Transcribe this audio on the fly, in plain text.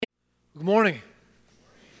Good morning.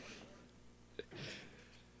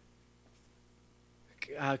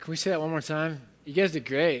 Can we say that one more time? You guys did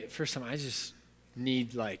great. First time, I just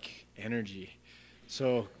need energy.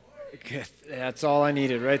 So that's all I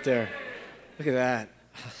needed right there. Look at that.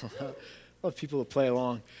 Love people to play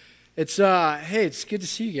along. Hey, it's good to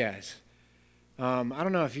see you guys. I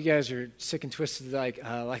don't know if you guys are sick and twisted like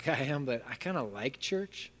I am, but I kind of like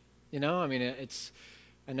church. I mean,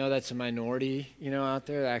 I know that's a minority, out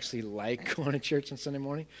there that actually like going to church on Sunday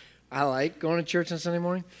morning. I like going to church on Sunday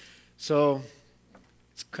morning. So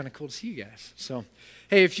it's kind of cool to see you guys. So,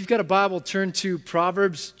 hey, if you've got a Bible, turn to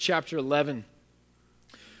Proverbs chapter 11.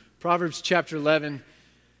 Proverbs chapter 11.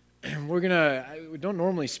 We don't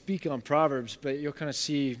normally speak on Proverbs, but you'll kind of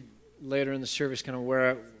see later in the service kind of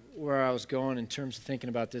where I was going in terms of thinking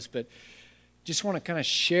about this. But just want to kind of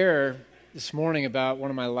share this morning about one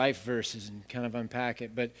of my life verses and kind of unpack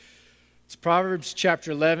it. But it's Proverbs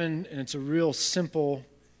chapter 11, and it's a real simple,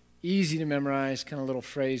 easy to memorize kind of little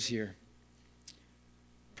phrase here.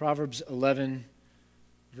 Proverbs 11,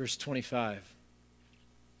 verse 25.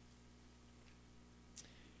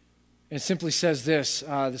 And it simply says this.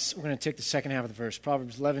 We're going to take the second half of the verse.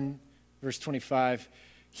 Proverbs 11, verse 25.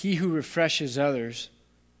 He who refreshes others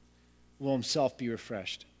will himself be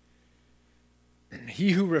refreshed.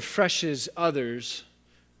 He who refreshes others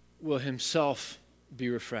will himself be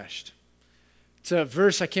refreshed. It's a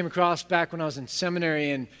verse I came across back when I was in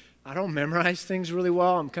seminary, and I don't memorize things really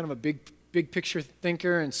well. I'm kind of a big picture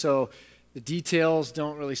thinker, and so the details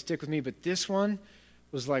don't really stick with me, but this one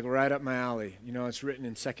was like right up my alley. It's written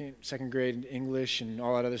in second grade English and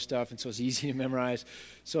all that other stuff, and so it's easy to memorize.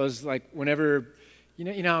 So it's like whenever, you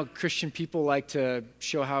know how Christian people like to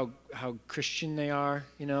show how Christian they are,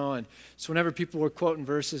 and so whenever people were quoting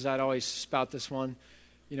verses, I'd always spout this one,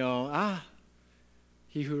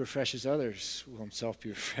 he who refreshes others will himself be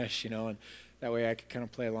refreshed, and that way I could kind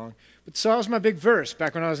of play along. But so that was my big verse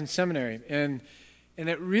back when I was in seminary, and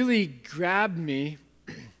it really grabbed me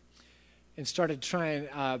and started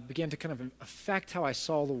began to kind of affect how I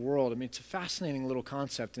saw the world. I mean, it's a fascinating little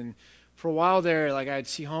concept, and for a while there, I'd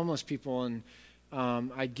see homeless people, and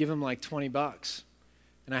I'd give them $20,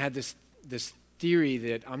 and I had this theory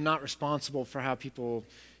that I'm not responsible for how people,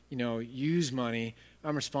 use money.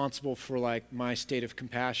 I'm responsible for my state of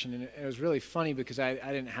compassion. And it was really funny because I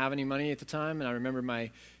didn't have any money at the time, and I remember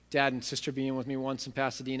my dad and sister being with me once in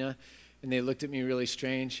Pasadena, and they looked at me really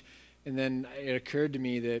strange. And then it occurred to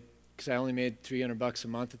me that because I only made $300 a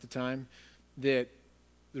month at the time, that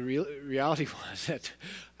the reality was that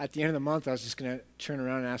at the end of the month, I was just going to turn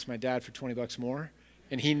around and ask my dad for $20 more.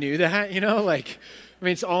 And he knew that,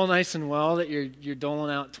 it's all nice and well that you're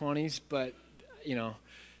doling out 20s, but,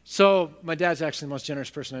 So my dad's actually the most generous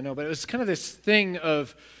person I know, but it was kind of this thing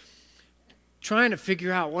of trying to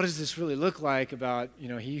figure out what does this really look like about,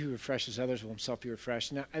 he who refreshes others will himself be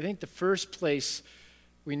refreshed. And I think the first place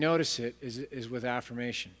we notice it is with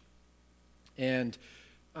affirmation. And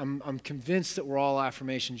I'm convinced that we're all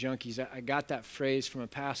affirmation junkies. I got that phrase from a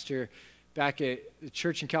pastor back at the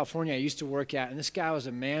church in California I used to work at, and this guy was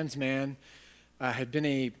a man's man, had been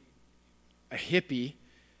a hippie,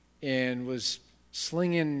 and was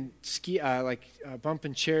slinging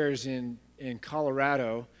bumping chairs in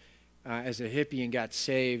Colorado as a hippie and got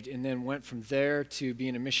saved, and then went from there to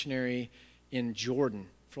being a missionary in Jordan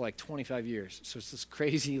for 25 years. So it's this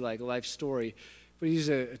crazy life story. But he's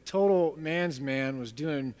a total man's man, was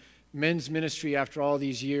doing men's ministry after all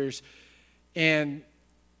these years. And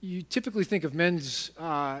you typically think of men's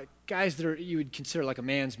guys that you would consider a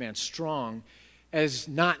man's man, strong, as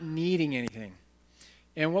not needing anything.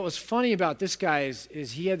 And what was funny about this guy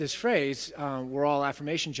is he had this phrase, we're all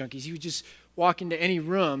affirmation junkies. He would just walk into any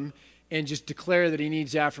room and just declare that he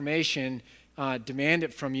needs affirmation, demand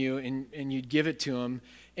it from you, and you'd give it to him.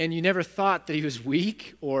 And you never thought that he was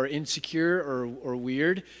weak or insecure or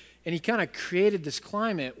weird. And he kind of created this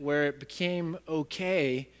climate where it became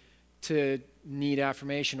okay to need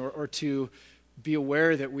affirmation or to be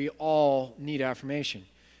aware that we all need affirmation.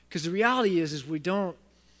 Because the reality is we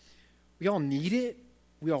all need it,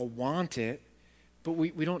 we all want it, but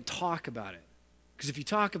we don't talk about it. Because if you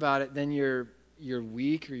talk about it, then you're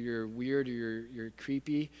weak or you're weird or you're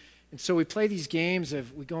creepy. And so we play these games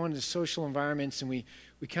of we go into social environments and we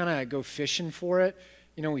kind of go fishing for it.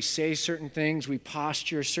 We say certain things, we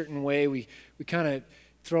posture a certain way, we kind of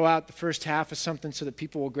throw out the first half of something so that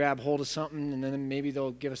people will grab hold of something, and then maybe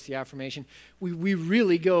they'll give us the affirmation. We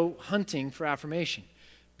really go hunting for affirmation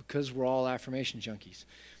because we're all affirmation junkies.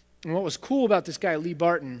 And what was cool about this guy, Lee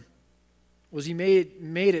Barton, was he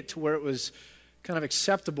made it to where it was kind of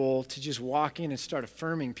acceptable to just walk in and start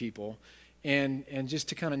affirming people. And just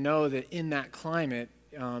to kind of know that in that climate,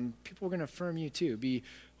 people are going to affirm you too. Be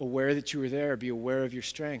aware that you were there. Be aware of your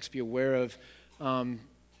strengths. Be aware of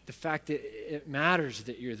the fact that it matters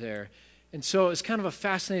that you're there. And so it's kind of a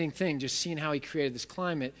fascinating thing just seeing how he created this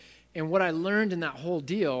climate. And what I learned in that whole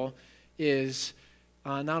deal is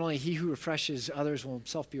not only he who refreshes others will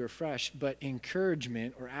himself be refreshed, but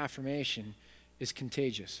encouragement or affirmation is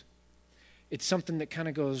contagious. It's something that kind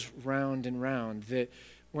of goes round and round, that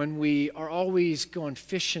when we are always going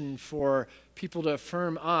fishing for people to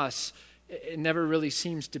affirm us, it never really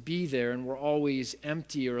seems to be there, and we're always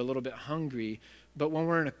empty or a little bit hungry. But when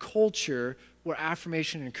we're in a culture where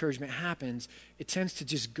affirmation and encouragement happens, it tends to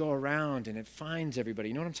just go around and it finds everybody.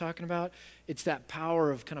 You know what I'm talking about? It's that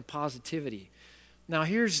power of kind of positivity. Now,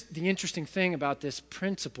 here's the interesting thing about this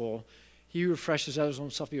principle: he who refreshes others will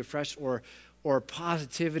himself be refreshed, or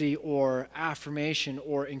positivity, or affirmation,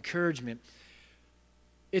 or encouragement.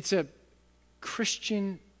 It's a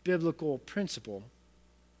Christian biblical principle,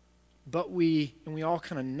 but we all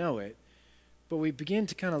kind of know it, but we begin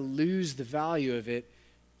to kind of lose the value of it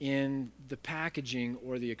in the packaging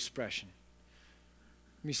or the expression.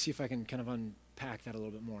 Let me see if I can kind of unpack that a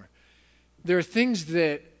little bit more. There are things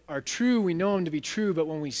that are true, we know them to be true, but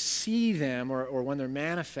when we see them or when they're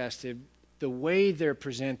manifested, the way they're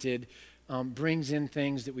presented brings in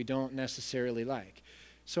things that we don't necessarily like.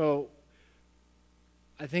 So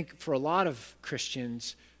I think for a lot of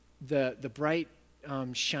Christians, the bright,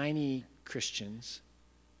 shiny Christians,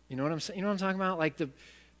 you know what I'm saying? You know what I'm talking about? Like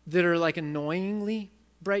that are like annoyingly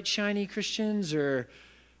bright, shiny Christians, or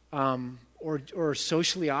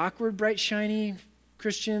socially awkward, bright, shiny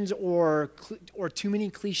Christians, or too many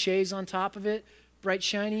cliches on top of it, bright,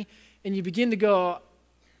 shiny, and you begin to go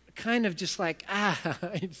kind of just like,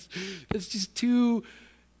 it's just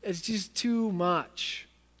too much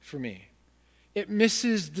for me. It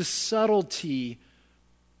misses the subtlety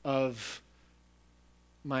of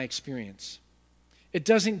my experience. It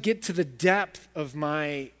doesn't get to the depth of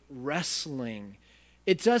my wrestling.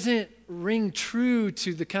 It doesn't ring true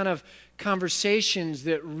to the kind of conversations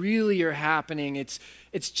that really are happening. It's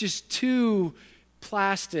just too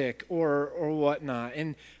plastic or whatnot.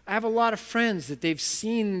 And I have a lot of friends that they've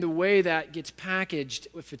seen the way that gets packaged,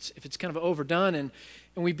 if it's kind of overdone, and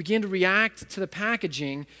we begin to react to the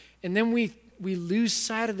packaging, and then we lose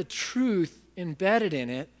sight of the truth embedded in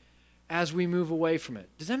it as we move away from it.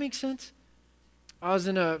 Does that make sense? I was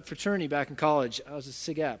in a fraternity back in college. I was a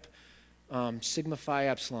Sig Ep, Sigma Phi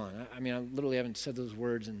Epsilon. I mean, I literally haven't said those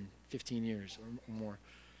words in 15 years or more.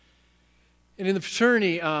 And in the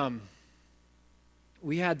fraternity,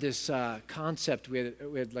 we had this concept. We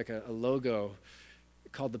had like a logo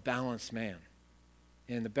called the Balanced Man.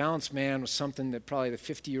 And the Balanced Man was something that probably the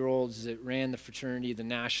 50-year-olds that ran the fraternity, the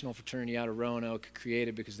national fraternity out of Roanoke,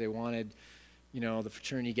 created because they wanted, the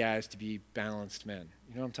fraternity guys to be balanced men.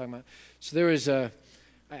 You know what I'm talking about? So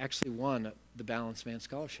I actually won the Balanced Man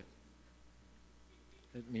Scholarship.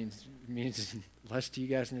 It means less to you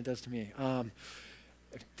guys than it does to me.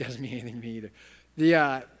 It doesn't mean anything to me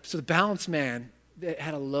either. So the Balanced Man, it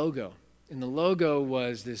had a logo. And the logo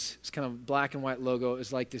was this kind of black and white logo. It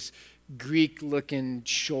was like this Greek-looking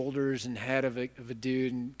shoulders and head of a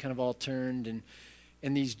dude, and kind of all turned,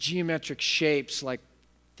 and these geometric shapes, like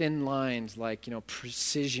thin lines, like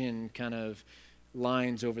precision kind of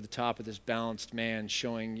lines over the top of this balanced man,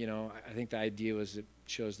 showing I think the idea was it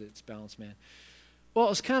shows that it's balanced man. Well,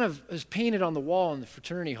 it was painted on the wall in the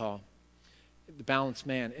fraternity hall, the Balanced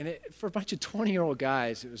Man, and for a bunch of 20-year-old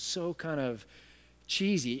guys, it was so kind of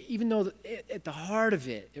cheesy, even though at the heart of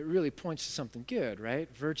it, it really points to something good, right?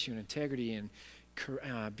 Virtue and integrity and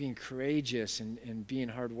being courageous and being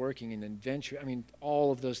hardworking and adventure. I mean,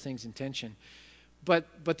 all of those things in tension. But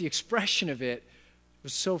the expression of it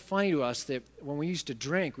was so funny to us that when we used to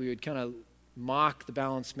drink, we would kind of mock the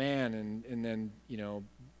Balanced Man, and then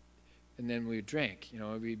we would drink.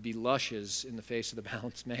 We'd be lushes in the face of the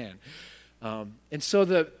Balanced Man. And so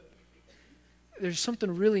there's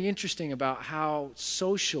something really interesting about how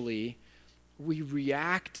socially we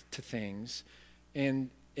react to things, and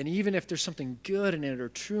even if there's something good in it or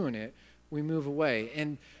true in it, we move away.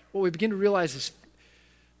 And what we begin to realize is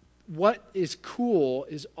what is cool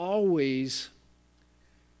is always,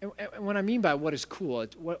 and what I mean by what is cool,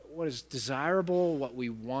 it's what is desirable, what we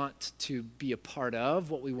want to be a part of,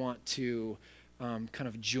 what we want to kind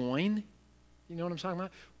of join. You know what I'm talking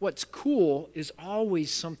about? What's cool is always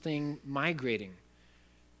something migrating.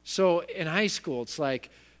 So in high school, it's like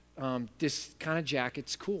this kind of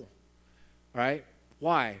jacket's cool, right?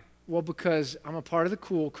 Why? Well, because I'm a part of the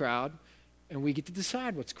cool crowd, and we get to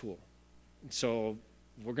decide what's cool. And so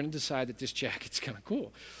we're going to decide that this jacket's kind of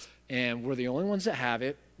cool. and we're the only ones that have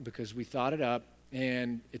it because we thought it up,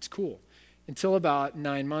 and it's cool. Until about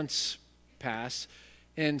 9 months pass,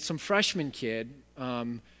 and some freshman kid,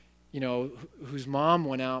 whose mom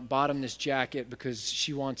went out and bought him this jacket because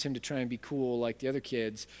she wants him to try and be cool like the other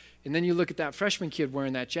kids. And then you look at that freshman kid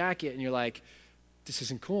wearing that jacket, and you're like, this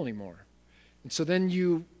isn't cool anymore. And so then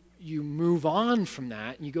you move on from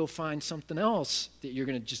that, and you go find something else that you're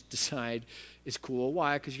going to just decide is cool.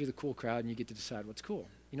 Why? Because you're the cool crowd, and you get to decide what's cool.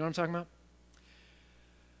 You know what I'm talking about?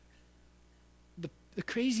 The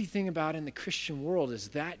crazy thing about in the Christian world is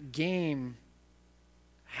that game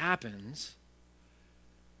happens,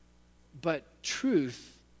 but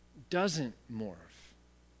truth doesn't morph.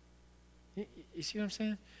 You see what I'm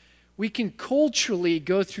saying? We can culturally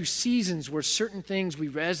go through seasons where certain things we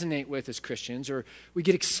resonate with as Christians, or we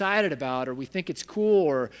get excited about, or we think it's cool,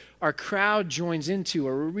 or our crowd joins into,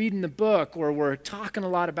 or we're reading the book, or we're talking a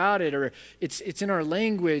lot about it, or it's in our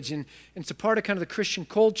language, and it's a part of kind of the Christian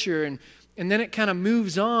culture, and then it kind of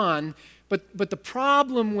moves on. But the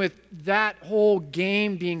problem with that whole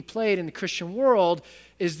game being played in the Christian world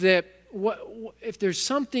is that if there's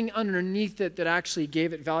something underneath it that actually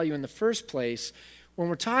gave it value in the first place, when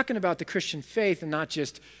we're talking about the Christian faith and not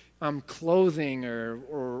just clothing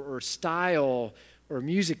or style or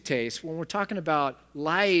music taste, when we're talking about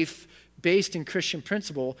life based in Christian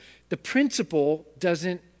principle, the principle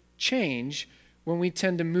doesn't change when we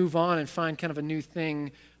tend to move on and find kind of a new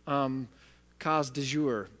thing, cause du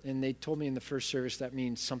jour. And they told me in the first service that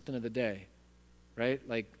means something of the day, right?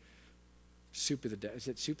 Like soup of the day. Is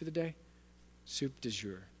it soup of the day? Soup du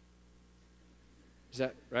jour. Is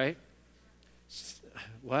that right?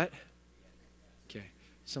 What? Okay.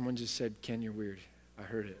 Someone just said, Ken, you're weird. I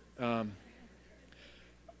heard it.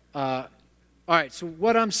 All right, so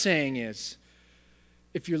what I'm saying is,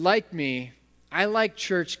 if you're like me, I like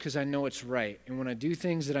church because I know it's right. And when I do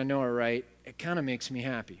things that I know are right, it kind of makes me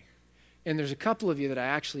happy. And there's a couple of you that I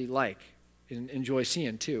actually like and enjoy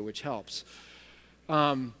seeing too, which helps.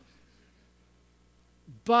 But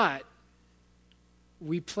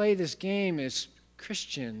we play this game as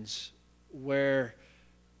Christians where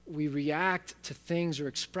we react to things or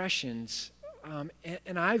expressions,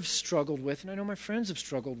 and I've struggled with, and I know my friends have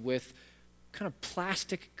struggled with, kind of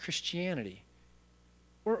plastic Christianity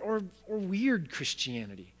or weird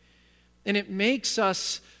Christianity. And it makes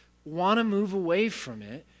us want to move away from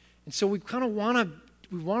it. And so we kind of want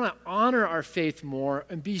to honor our faith more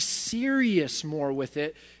and be serious more with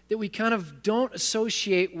it, that we kind of don't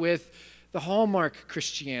associate with the hallmark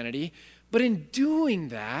Christianity. But in doing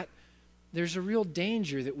that, there's a real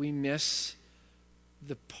danger that we miss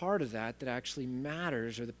the part of that actually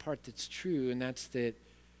matters, or the part that's true, and that's that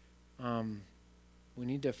we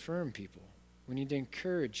need to affirm people. We need to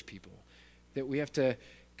encourage people. That we have to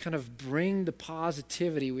kind of bring the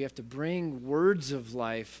positivity. We have to bring words of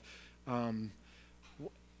life.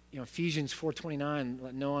 Ephesians 4:29,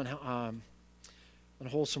 let no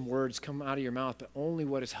unwholesome words come out of your mouth, but only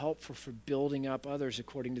what is helpful for building up others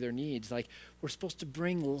according to their needs. Like, we're supposed to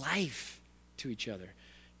bring life to each other.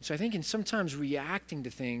 So I think in sometimes reacting to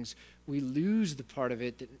things, we lose the part of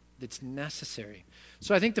it that's necessary.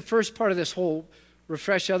 So I think the first part of this whole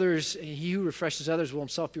refresh others, he who refreshes others will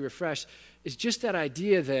himself be refreshed, is just that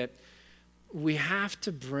idea that we have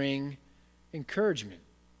to bring encouragement.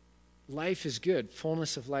 Life is good.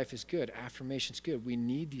 Fullness of life is good. Affirmation is good. We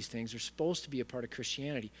need these things. They're supposed to be a part of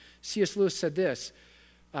Christianity. C.S. Lewis said this.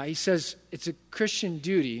 He says, it's a Christian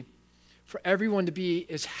duty for everyone to be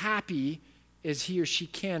as happy as he or she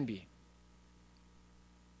can be.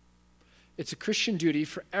 It's a Christian duty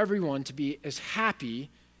for everyone to be as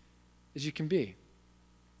happy as you can be.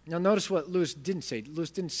 Now notice what Lewis didn't say.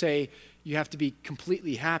 Lewis didn't say you have to be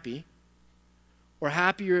completely happy, or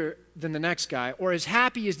happier than the next guy, or as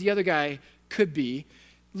happy as the other guy could be.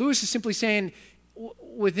 Lewis is simply saying,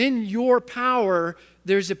 within your power,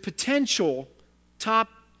 there's a potential top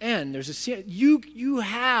end. You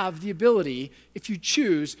have the ability, if you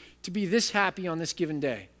choose, to be this happy on this given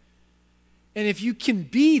day. And if you can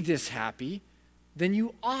be this happy, then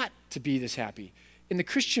you ought to be this happy. In the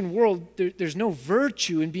Christian world, there's no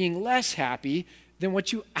virtue in being less happy than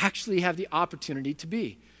what you actually have the opportunity to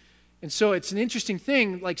be. And so it's an interesting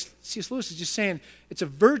thing, like C.S. Lewis is just saying, it's a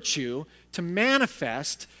virtue to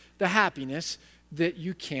manifest the happiness that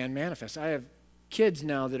you can manifest. I have kids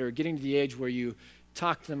now that are getting to the age where you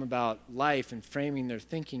talk to them about life and framing their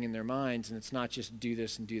thinking in their minds, and it's not just do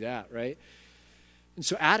this and do that, right? And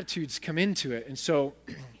so attitudes come into it. And so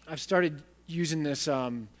I've started using this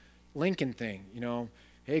Lincoln thing,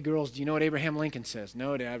 Hey, girls, do you know what Abraham Lincoln says?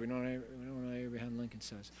 No, Dad, we don't know what Abraham Lincoln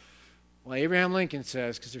says. Well, Abraham Lincoln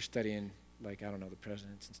says, because they're studying like, I don't know, the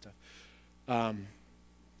presidents and stuff.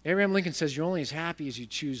 Abraham Lincoln says, you're only as happy as you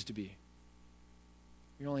choose to be.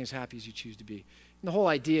 You're only as happy as you choose to be. And the whole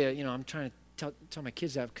idea, I'm trying to tell my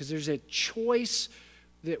kids that because there's a choice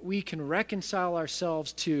that we can reconcile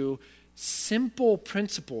ourselves to simple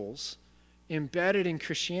principles embedded in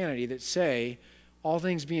Christianity that say, all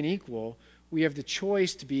things being equal, we have the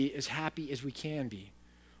choice to be as happy as we can be,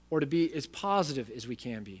 or to be as positive as we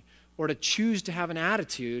can be, or to choose to have an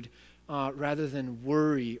attitude rather than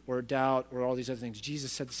worry or doubt or all these other things.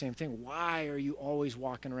 Jesus said the same thing. Why are you always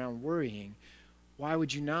walking around worrying? Why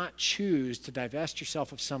would you not choose to divest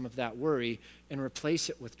yourself of some of that worry and replace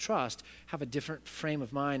it with trust, have a different frame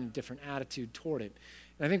of mind and different attitude toward it?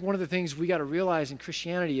 And I think one of the things we got to realize in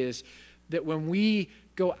Christianity is that when we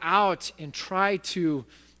go out and try to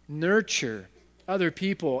nurture other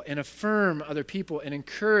people and affirm other people and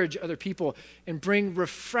encourage other people and bring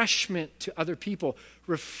refreshment to other people,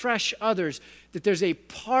 refresh others, that there's a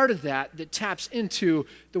part of that taps into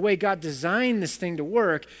the way God designed this thing to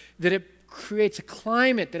work, that it creates a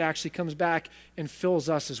climate that actually comes back and fills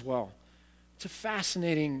us as well. It's a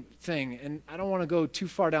fascinating thing, and I don't want to go too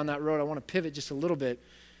far down that road. I want to pivot just a little bit.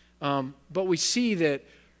 But we see that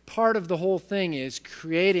part of the whole thing is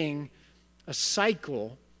creating a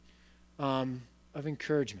cycle of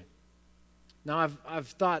encouragement. Now, I've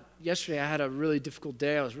thought yesterday I had a really difficult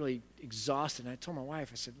day. I was really exhausted, and I told my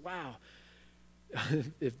wife, I said, wow,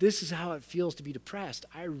 if this is how it feels to be depressed,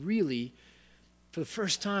 I really, for the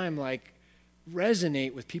first time,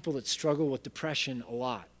 resonate with people that struggle with depression a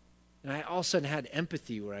lot. And I all of a sudden had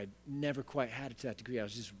empathy where I'd never quite had it to that degree. I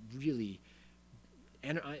was just really,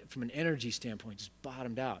 from an energy standpoint, just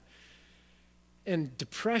bottomed out. And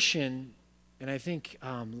depression, and I think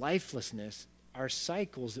lifelessness, are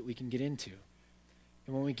cycles that we can get into.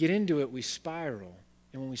 And when we get into it, we spiral.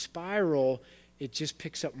 And when we spiral, it just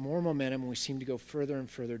picks up more momentum and we seem to go further and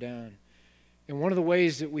further down. And one of the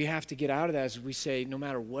ways that we have to get out of that is we say, no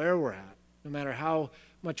matter where we're at, no matter how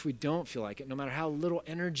much we don't feel like it, no matter how little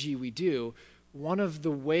energy we do, one of the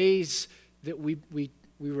ways that we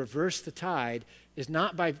reverse the tide is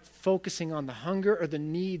not by focusing on the hunger or the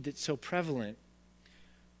need that's so prevalent,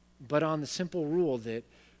 but on the simple rule that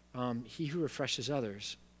he who refreshes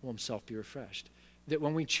others will himself be refreshed. That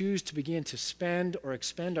when we choose to begin to spend or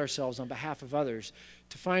expend ourselves on behalf of others,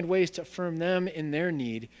 to find ways to affirm them in their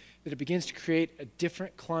need, that it begins to create a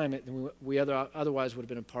different climate than we otherwise would have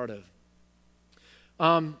been a part of.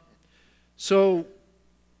 So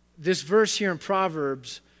this verse here in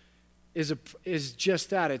Proverbs is just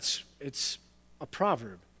that. It's a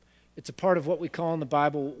proverb. It's a part of what we call in the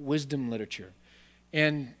Bible wisdom literature.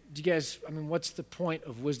 And do you guys, what's the point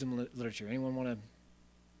of wisdom literature? Anyone want to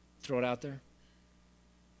throw it out there?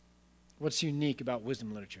 What's unique about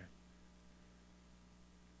wisdom literature?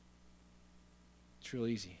 It's real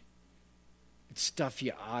easy. It's stuff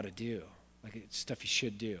you ought to do. It's stuff you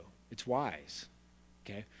should do. It's wise.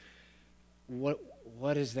 Okay? What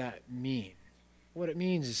does that mean? What it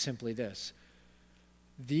means is simply this.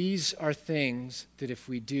 These are things that if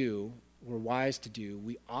we do, we're wise to do,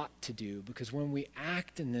 we ought to do, because when we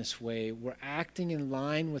act in this way, we're acting in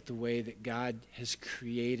line with the way that God has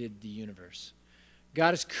created the universe.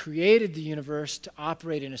 God has created the universe to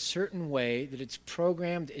operate in a certain way, that it's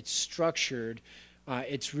programmed, it's structured,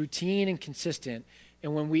 it's routine and consistent.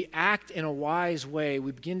 And when we act in a wise way,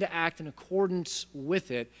 we begin to act in accordance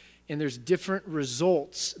with it, and there's different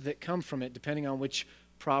results that come from it depending on which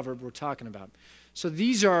proverb we're talking about. So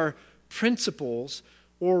these are principles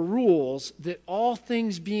or rules that, all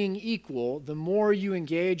things being equal, the more you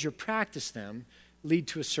engage or practice them, lead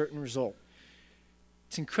to a certain result.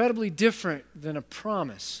 It's incredibly different than a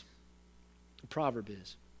promise. A proverb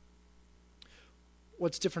is.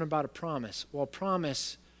 What's different about a promise? Well, a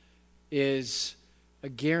promise is a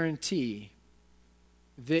guarantee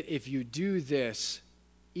that if you do this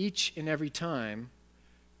each and every time,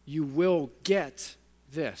 you will get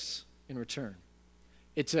this in return.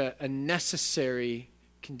 It's a necessary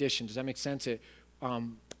condition. Does that make sense?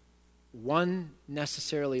 One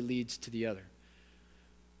necessarily leads to the other.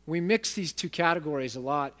 We mix these two categories a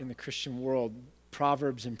lot in the Christian world,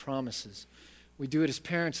 proverbs and promises. We do it as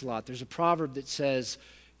parents a lot. There's a proverb that says,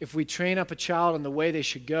 if we train up a child in the way they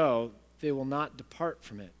should go, they will not depart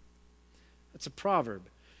from it. That's a proverb.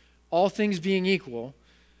 All things being equal,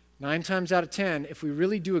 9 times out of 10, if we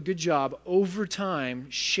really do a good job over time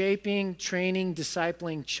shaping, training,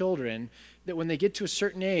 discipling children, that when they get to a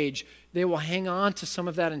certain age, they will hang on to some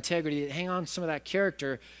of that integrity, hang on to some of that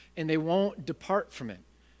character, and they won't depart from it.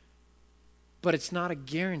 But it's not a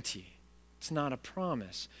guarantee. It's not a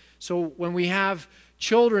promise. So when we have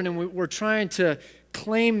children and we're trying to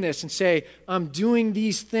claim this and say, I'm doing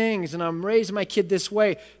these things and I'm raising my kid this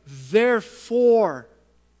way, therefore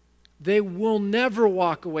they will never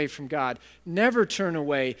walk away from God, never turn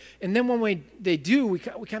away. And then when they do, we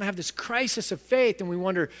kind of have this crisis of faith and we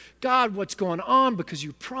wonder, God, what's going on? Because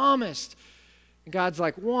you promised. And God's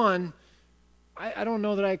like, one, I don't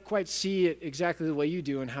know that I quite see it exactly the way you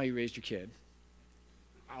do and how you raised your kid.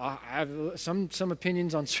 I have some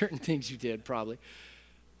opinions on certain things you did, probably.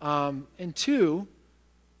 And two,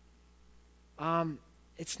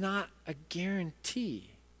 it's not a guarantee.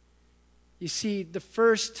 You see, the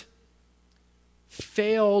first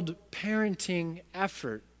failed parenting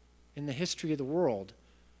effort in the history of the world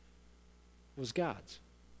was God's.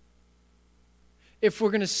 If we're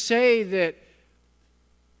going to say that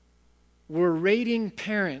we're rating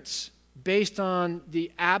parents based on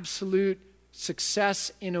the absolute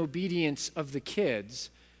success in obedience of the kids,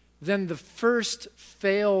 then the first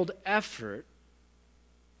failed effort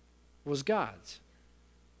was God's.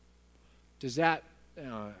 Does that,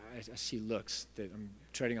 I see looks that I'm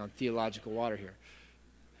treading on theological water here.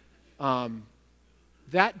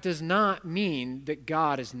 That does not mean that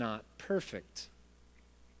God is not perfect,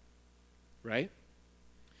 right?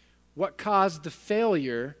 What caused the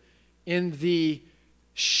failure in the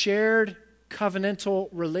shared covenantal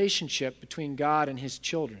relationship between God and his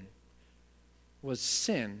children was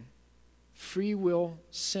sin, free will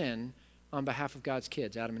sin on behalf of God's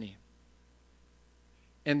kids, Adam and Eve.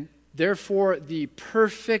 And therefore, the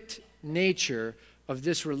perfect nature of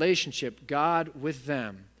this relationship, God with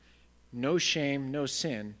them, no shame, no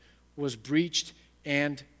sin, was breached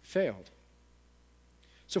and failed.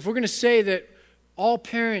 So if we're going to say that all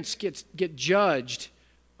parents get judged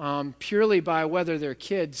purely by whether their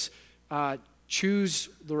kids choose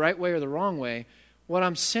the right way or the wrong way, what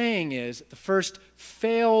I'm saying is the first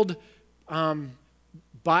failed,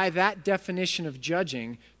 by that definition of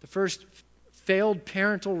judging, the first failed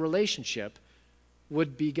parental relationship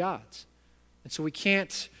would be God's. And so we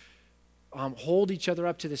can't hold each other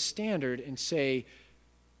up to the standard and say,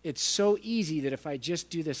 it's so easy that if I just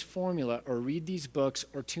do this formula or read these books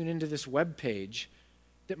or tune into this web page,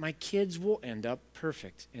 that my kids will end up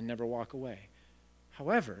perfect and never walk away.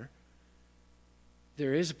 However,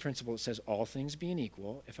 there is a principle that says all things being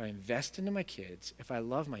equal, if I invest into my kids, if I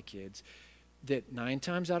love my kids, that 9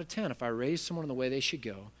 times out of 10, if I raise someone in the way they should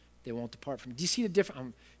go, they won't depart from it. Do you see the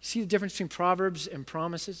difference between proverbs and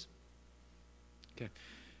promises? Okay.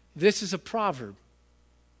 This is a proverb.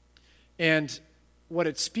 And what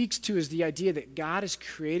it speaks to is the idea that God has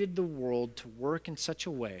created the world to work in such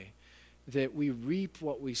a way that we reap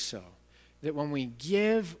what we sow. That when we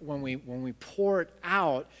give, when we pour it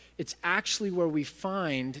out, it's actually where we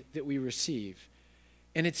find that we receive.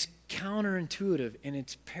 And it's counterintuitive and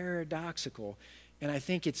it's paradoxical. And I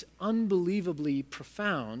think it's unbelievably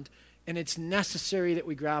profound, and it's necessary that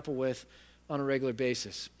we grapple with on a regular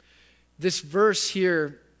basis. This verse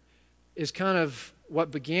here is kind of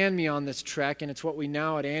what began me on this trek, and it's what we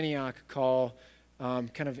now at Antioch call,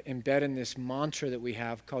 kind of embed in this mantra that we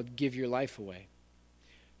have called give your life away.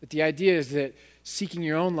 But the idea is that seeking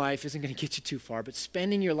your own life isn't going to get you too far, but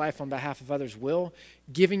spending your life on behalf of others will.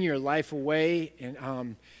 Giving your life away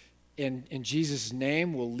in Jesus'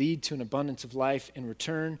 name will lead to an abundance of life in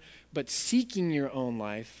return, but seeking your own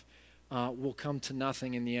life will come to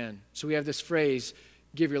nothing in the end. So we have this phrase,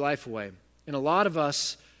 give your life away. And a lot of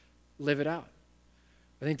us live it out.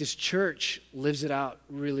 I think this church lives it out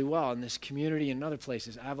really well in this community and other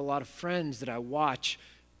places. I have a lot of friends that I watch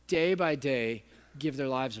day by day give their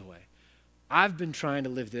lives away. I've been trying to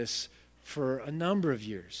live this for a number of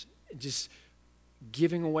years, just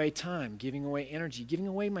giving away time, giving away energy, giving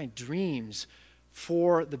away my dreams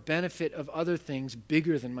for the benefit of other things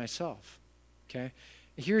bigger than myself. Okay?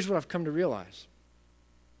 Here's what I've come to realize.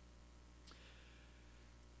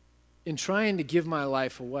 In trying to give my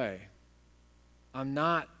life away, I'm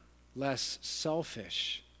not less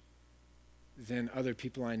selfish than other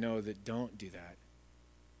people I know that don't do that.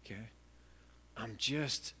 Okay? I'm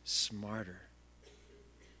just smarter.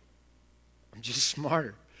 I'm just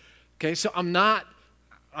smarter. Okay, so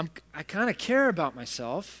I kind of care about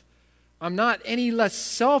myself. I'm not any less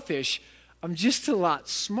selfish. I'm just a lot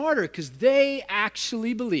smarter because they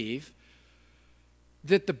actually believe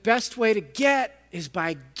that the best way to get is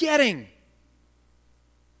by getting,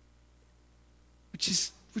 which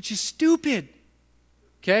is stupid.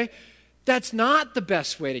 Okay? That's not the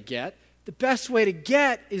best way to get. The best way to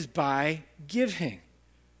get is by giving.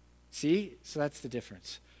 See? So that's the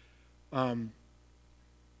difference.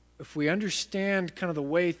 If we understand kind of the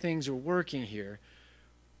way things are working here,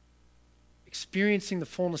 experiencing the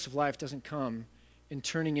fullness of life doesn't come in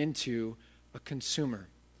turning into a consumer,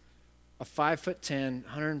 a 5'10",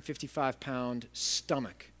 155-pound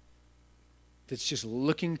stomach that's just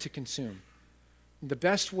looking to consume. The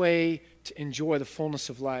best way to enjoy the fullness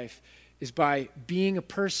of life is by being a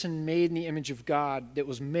person made in the image of God, that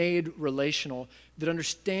was made relational, that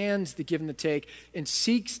understands the give and the take, and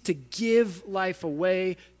seeks to give life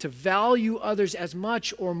away, to value others as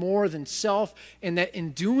much or more than self, and that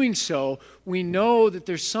in doing so, we know that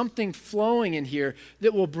there's something flowing in here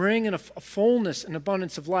that will bring in a fullness and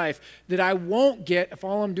abundance of life that I won't get if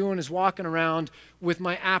all I'm doing is walking around with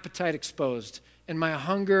my appetite exposed, and my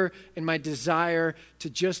hunger and my desire to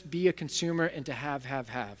just be a consumer and to have.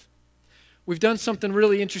 We've done something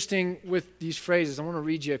really interesting with these phrases. I want to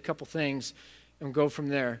read you a couple things and go from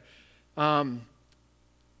there.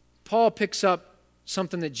 Paul picks up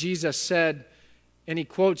something that Jesus said, and he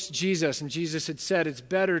quotes Jesus, and Jesus had said, it's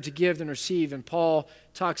better to give than receive, and Paul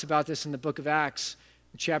talks about this in the book of Acts,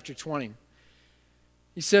 in chapter 20.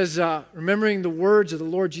 He says, remembering the words of the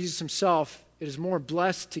Lord Jesus himself, it is more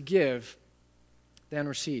blessed to give than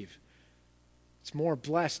receive. It's more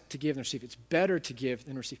blessed to give than receive. It's better to give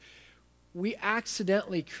than receive. We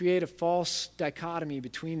accidentally create a false dichotomy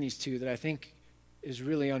between these two that I think is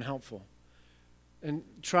really unhelpful. And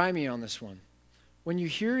try me on this one. When you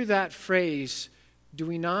hear that phrase, do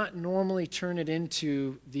we not normally turn it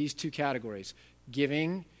into these two categories?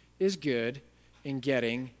 Giving is good and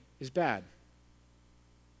getting is bad.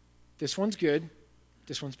 This one's good,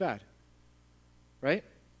 this one's bad. Right?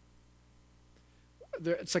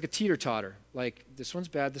 It's like a teeter-totter. Like, this one's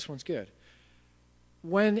bad, this one's good.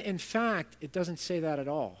 When, in fact, it doesn't say that at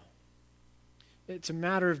all. It's a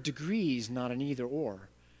matter of degrees, not an either-or.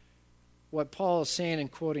 What Paul is saying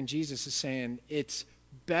and quoting Jesus is saying, it's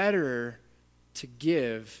better to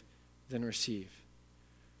give than receive.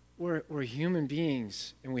 We're human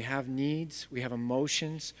beings, and we have needs, we have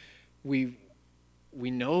emotions. We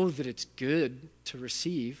know that it's good to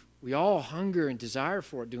receive. We all hunger and desire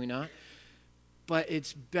for it, do we not? But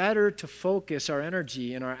it's better to focus our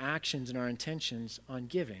energy and our actions and our intentions on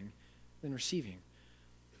giving than receiving.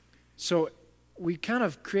 So we kind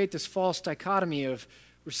of create this false dichotomy of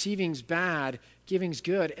receiving's bad, giving's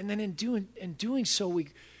good, and then in doing so, we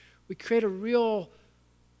create a real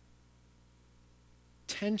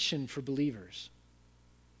tension for believers.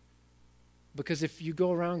 Because if you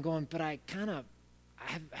go around going, but I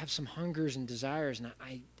have some hungers and desires, and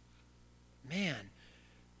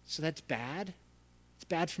so that's bad? It's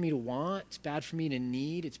bad for me to want. It's bad for me to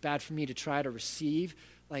need. It's bad for me to try to receive.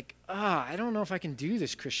 Like, I don't know if I can do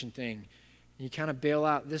this Christian thing. And you kind of bail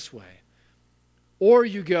out this way. Or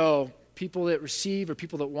you go, people that receive or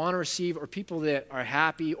people that want to receive or people that are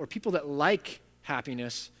happy or people that like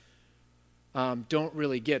happiness don't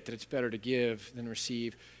really get that it's better to give than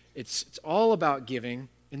receive. It's all about giving.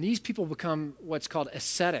 And these people become what's called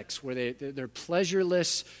ascetics, where they're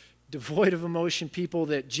pleasureless, devoid of emotion people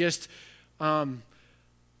that just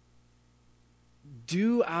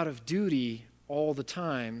do out of duty all the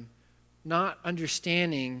time, not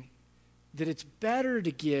understanding that it's better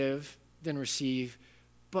to give than receive,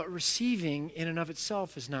 but receiving in and of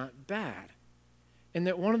itself is not bad. And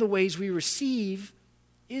that one of the ways we receive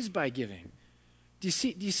is by giving. Do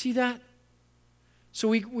you see that? So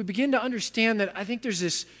we begin to understand that I think there's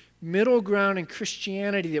this middle ground in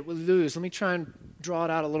Christianity that we lose. Let me try and draw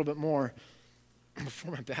it out a little bit more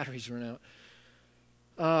before my batteries run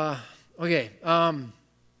out. Okay.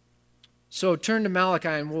 So turn to Malachi,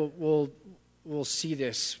 and we'll see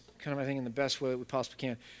this kind of, I think, in the best way that we possibly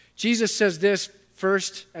can. Jesus says this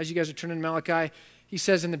first, as you guys are turning to Malachi. He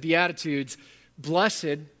says in the Beatitudes,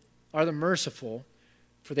 "Blessed are the merciful,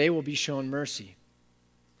 for they will be shown mercy."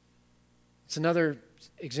 It's another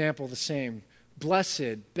example of the same.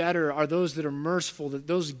 Blessed, better are those that are merciful, that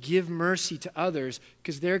those give mercy to others,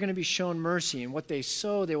 because they're going to be shown mercy. And what they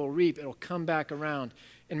sow, they will reap. It'll come back around.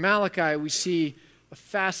 In Malachi, we see a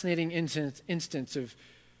fascinating instance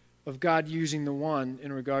of God using the one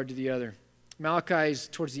in regard to the other. Malachi is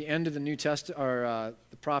towards the end of the New Testament, or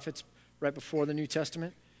the prophets right before the New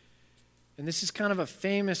Testament. And this is kind of a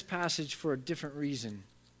famous passage for a different reason.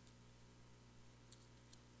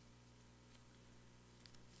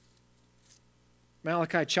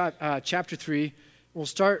 Malachi chapter 3, we'll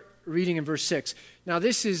start reading in verse 6. Now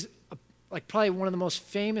this is probably one of the most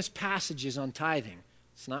famous passages on tithing.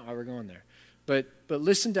 It's not why we're going there. But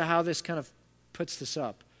listen to how this kind of puts this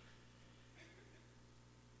up.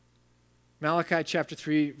 Malachi chapter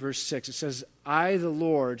 3, verse 6, it says, "I, the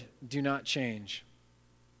Lord, do not change.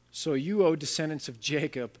 So you, O descendants of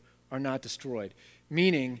Jacob, are not destroyed."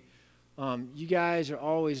 Meaning, You guys are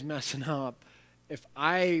always messing up. If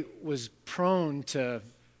I was prone to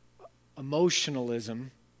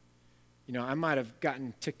emotionalism, I might have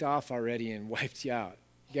gotten ticked off already and wiped you out.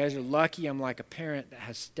 You guys are lucky I'm like a parent that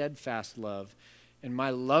has steadfast love, and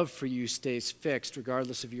my love for you stays fixed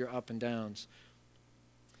regardless of your up and downs.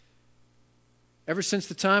 Ever since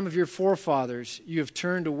the time of your forefathers, you have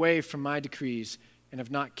turned away from my decrees and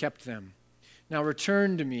have not kept them. Now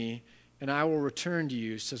return to me, and I will return to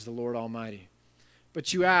you, says the Lord Almighty.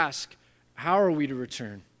 But you ask, how are we to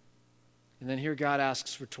return? And then here God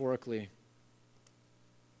asks rhetorically,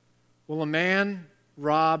 will a man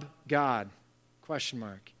rob God? Question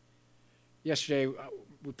mark. Yesterday,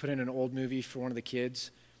 we put in an old movie for one of the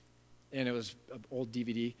kids, and it was an old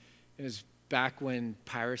DVD. It was back when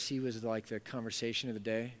piracy was like the conversation of the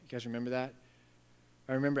day. You guys remember that?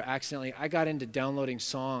 I remember I got into downloading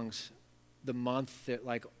songs the month that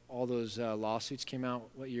like all those lawsuits came out.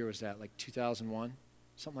 What year was that? Like 2001?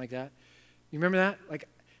 Something like that? You remember that? Like,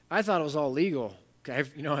 I thought it was all legal.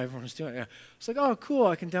 Everyone was doing it. Yeah. It's like, oh, cool,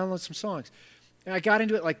 I can download some songs. And I got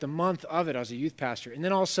into it like the month of it. I was a youth pastor. And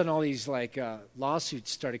then all of a sudden, all these like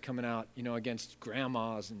lawsuits started coming out, against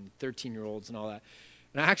grandmas and 13-year-olds and all that.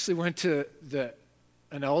 And I actually went to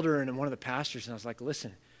an elder and one of the pastors, and I was like,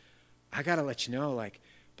 listen, I got to let you know, like,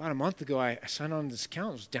 about a month ago, I signed on to this account.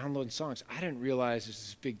 I was downloading songs. I didn't realize this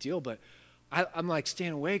was a big deal, but I'm like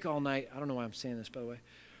staying awake all night. I don't know why I'm saying this, by the way.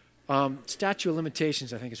 Statute of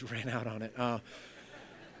limitations, I think, has ran out on it.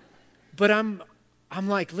 But I'm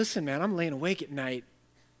like, listen, man, I'm laying awake at night,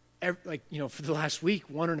 for the last week,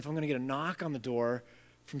 wondering if I'm going to get a knock on the door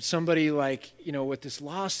from somebody like, with this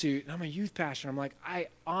lawsuit. And I'm a youth pastor. I'm like, I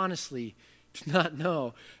honestly do not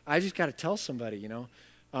know. I just got to tell somebody,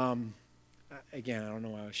 Again, I don't know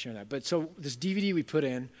why I was sharing that. But so this DVD we put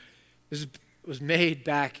in, this was made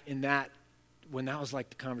back in when that was like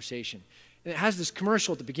the conversation. And it has this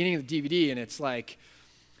commercial at the beginning of the DVD, and it's like,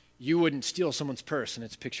 you wouldn't steal someone's purse, and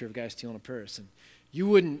it's a picture of a guy stealing a purse. And you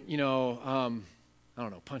wouldn't,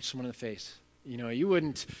 punch someone in the face. You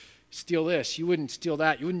wouldn't steal this. You wouldn't steal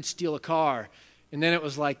that. You wouldn't steal a car. And then it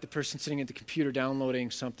was like the person sitting at the computer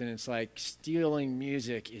downloading something. It's like, stealing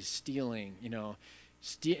music is stealing,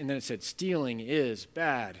 and then it said, stealing is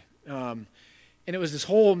bad. And it was this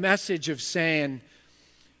whole message of saying,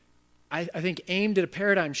 I think aimed at a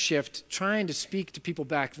paradigm shift, trying to speak to people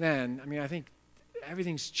back then. I mean, I think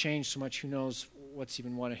everything's changed so much, who knows what's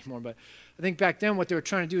even what anymore. But I think back then what they were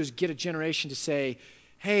trying to do is get a generation to say,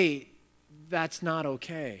 hey, that's not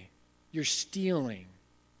okay. You're stealing.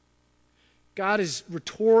 God is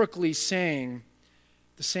rhetorically saying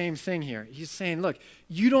the same thing here. He's saying, look,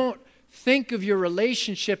 you don't think of your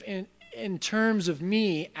relationship in terms of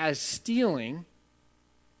me as stealing,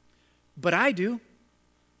 but I do.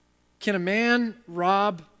 Can a man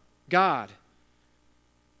rob God?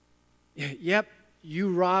 Yep,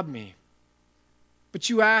 you rob me. But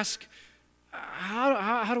you ask,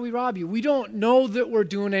 how do we rob you? We don't know that we're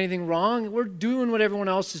doing anything wrong. We're doing what everyone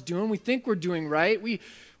else is doing. We think we're doing right. We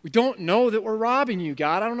don't know that we're robbing you,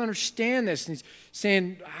 God. I don't understand this. And he's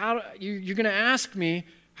saying, you're going to ask me,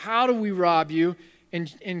 how do we rob you?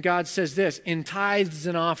 And God says this, in tithes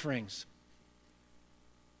and offerings.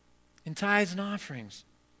 In tithes and offerings.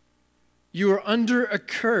 You are under a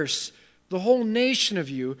curse, the whole nation of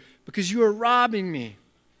you, because you are robbing me.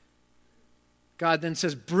 God then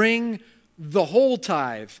says, bring the whole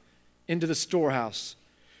tithe into the storehouse.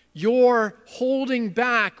 Your holding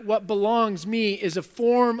back what belongs me is a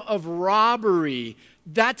form of robbery.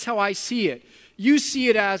 That's how I see it. You see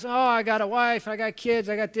it as, I got a wife, I got kids,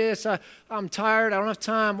 I got this, I'm tired, I don't have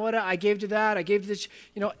time, I gave to that, I gave to this.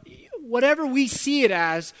 Whatever we see it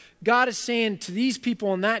as, God is saying to these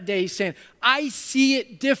people in that day, he's saying, I see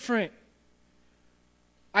it different.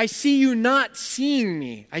 I see you not seeing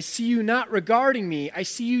me. I see you not regarding me. I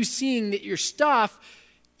see you seeing that your stuff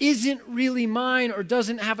isn't really mine or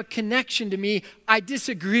doesn't have a connection to me. I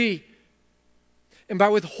disagree. And by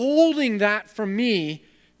withholding that from me,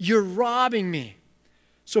 you're robbing me.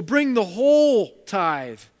 So bring the whole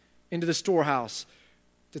tithe into the storehouse,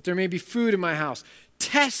 that there may be food in my house.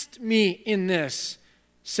 Test me in this,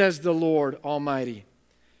 says the Lord Almighty,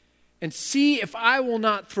 and see if I will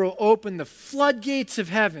not throw open the floodgates of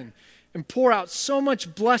heaven and pour out so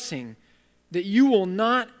much blessing that you will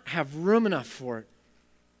not have room enough for it.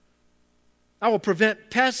 I will prevent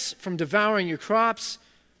pests from devouring your crops,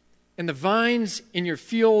 and the vines in your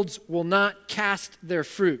fields will not cast their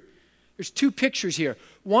fruit. There's two pictures here.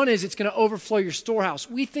 One is it's going to overflow your storehouse.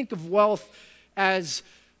 We think of wealth as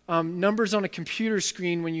numbers on a computer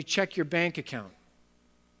screen when you check your bank account.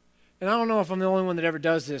 And I don't know if I'm the only one that ever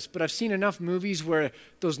does this, but I've seen enough movies where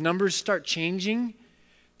those numbers start changing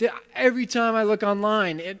that every time I look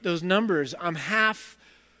online at those numbers, I'm half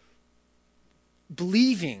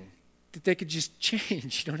believing that they could just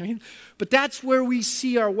change, you know what I mean? But that's where we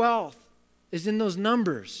see our wealth, is in those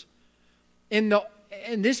numbers. In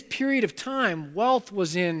this period of time, wealth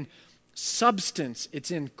was in substance, it's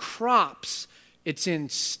in crops, it's in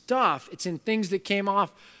stuff, it's in things that came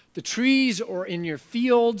off the trees or in your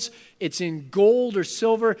fields, it's in gold or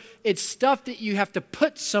silver. It's stuff that you have to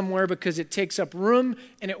put somewhere because it takes up room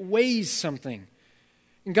and it weighs something.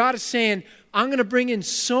 And God is saying, I'm going to bring in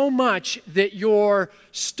so much that your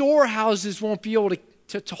storehouses won't be able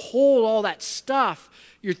to hold all that stuff.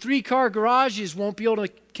 Your 3-car garages won't be able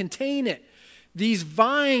to contain it. These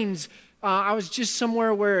vines, I was just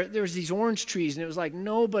somewhere where there was these orange trees, and it was like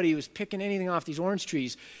nobody was picking anything off these orange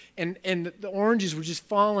trees. And the oranges were just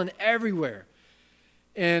falling everywhere.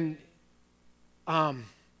 And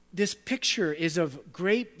this picture is of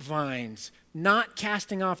grapevines not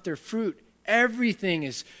casting off their fruit. Everything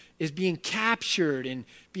is being captured and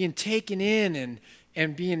being taken in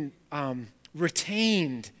and being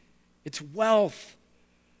retained. It's wealth.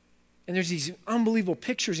 And there's these unbelievable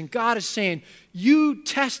pictures, and God is saying, you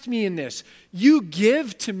test me in this. You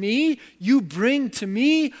give to me, you bring to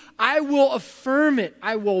me, I will affirm it,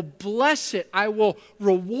 I will bless it, I will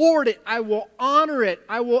reward it, I will honor it,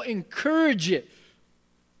 I will encourage it.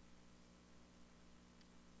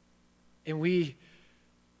 And we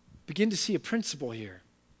begin to see a principle here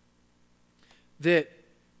that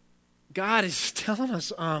God is telling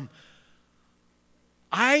us,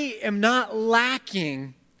 I am not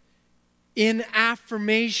lacking in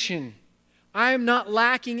affirmation. I am not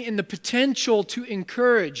lacking in the potential to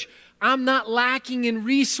encourage. I'm not lacking in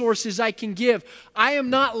resources I can give. I am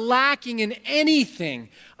not lacking in anything.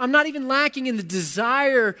 I'm not even lacking in the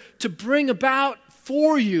desire to bring about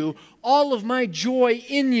for you all of my joy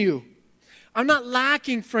in you. I'm not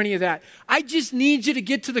lacking for any of that. I just need you to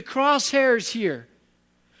get to the crosshairs here.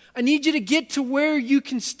 I need you to get to where you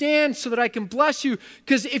can stand so that I can bless you.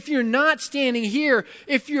 Because if you're not standing here,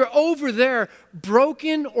 if you're over there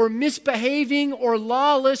broken or misbehaving or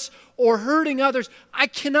lawless or hurting others, I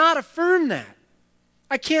cannot affirm that.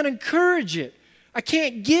 I can't encourage it. I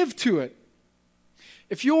can't give to it.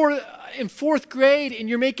 If you're in 4th grade and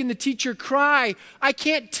you're making the teacher cry, I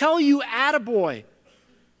can't tell you attaboy.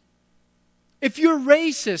 If you're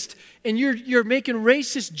racist and you're making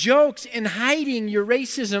racist jokes and hiding your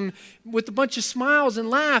racism with a bunch of smiles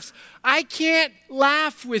and laughs, I can't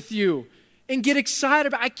laugh with you and get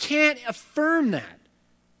excited about it. I can't affirm that.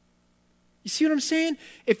 You see what I'm saying?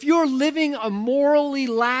 If you're living a morally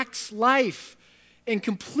lax life and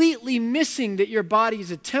completely missing that your body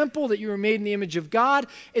is a temple, that you were made in the image of God,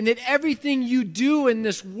 and that everything you do in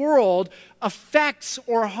this world affects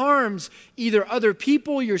or harms either other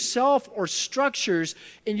people, yourself, or structures,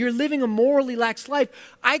 and you're living a morally lax life,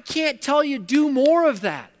 I can't tell you do more of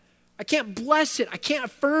that. I can't bless it. I can't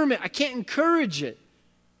affirm it. I can't encourage it.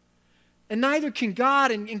 And neither can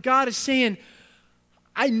God. And God is saying,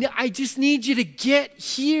 I just need you to get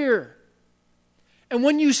here. And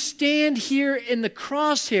when you stand here in the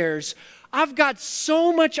crosshairs, I've got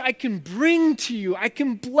so much I can bring to you. I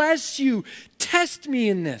can bless you. Test me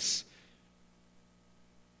in this.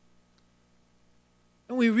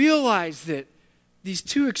 And we realize that these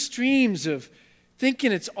two extremes of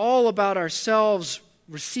thinking it's all about ourselves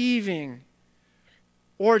receiving,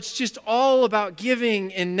 or it's just all about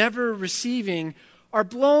giving and never receiving, are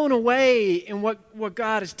blown away in what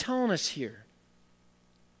God is telling us here.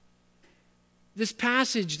 This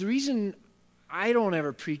passage, the reason I don't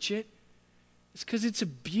ever preach it is because it's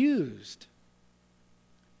abused.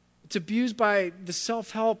 It's abused by the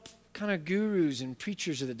self-help kind of gurus and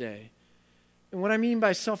preachers of the day. And what I mean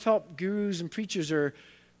by self-help gurus and preachers are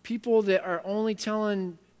people that are only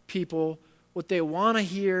telling people what they want to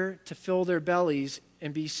hear to fill their bellies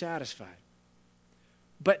and be satisfied,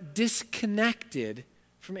 but disconnected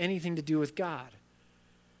from anything to do with God.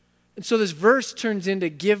 And so this verse turns into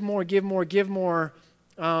give more, give more, give more,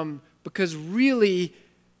 because really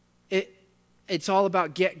it's all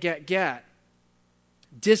about get,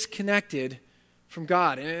 disconnected from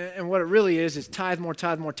God. And what it really is tithe more,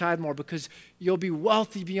 tithe more, tithe more, because you'll be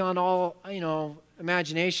wealthy beyond all,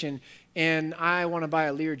 imagination, and I want to buy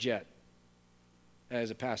a Learjet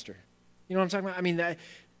as a pastor. You know what I'm talking about? I mean,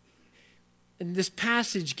 and this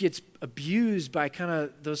passage gets abused by kind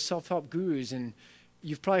of those self-help gurus, and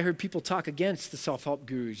you've probably heard people talk against the self-help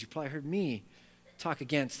gurus. You've probably heard me talk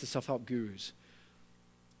against the self-help gurus.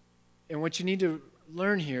 And what you need to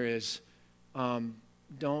learn here is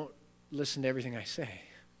don't listen to everything I say.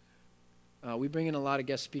 We bring in a lot of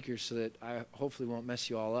guest speakers so that I hopefully won't mess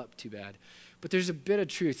you all up too bad. But there's a bit of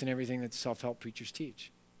truth in everything that self-help preachers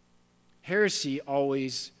teach. Heresy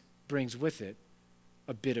always brings with it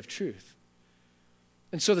a bit of truth.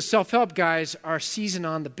 And so the self-help guys are seizing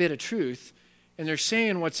on the bit of truth, and they're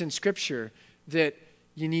saying what's in Scripture that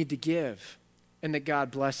you need to give and that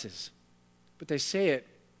God blesses. But they say it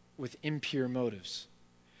with impure motives.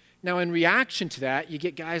 Now, in reaction to that, you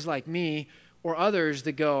get guys like me or others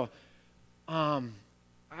that go, I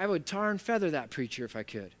would tar and feather that preacher if I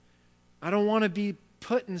could. I don't want to be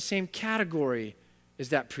put in the same category as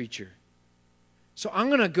that preacher. So I'm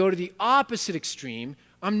going to go to the opposite extreme.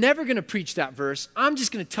 I'm never going to preach that verse. I'm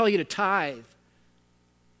just going to tell you to tithe.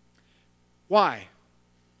 Why?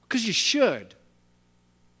 Because you should.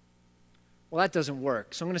 Well, that doesn't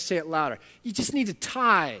work, so I'm going to say it louder. You just need to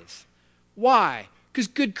tithe. Why? Because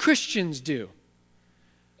good Christians do.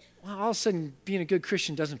 Well, all of a sudden, being a good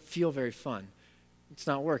Christian doesn't feel very fun. It's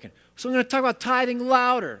not working. So I'm going to talk about tithing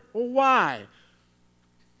louder. Well, why?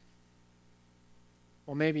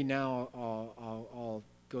 Well, maybe now I'll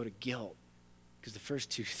go to guilt, because the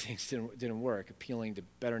first two things didn't work, appealing to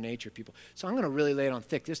better nature people. So I'm going to really lay it on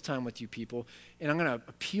thick this time with you people, and I'm going to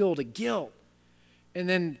appeal to guilt. And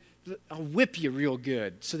then I'll whip you real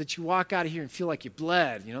good so that you walk out of here and feel like you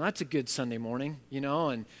bled. You know, that's a good Sunday morning, you know,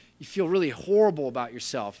 and you feel really horrible about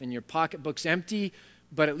yourself and your pocketbook's empty,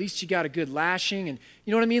 but at least you got a good lashing. And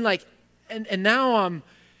you know what I mean? Like, and now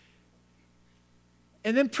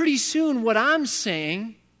and then pretty soon what I'm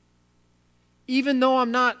saying, even though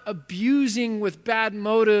I'm not abusing with bad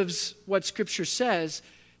motives what Scripture says,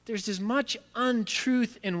 there's as much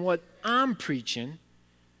untruth in what I'm preaching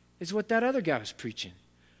as what that other guy was preaching.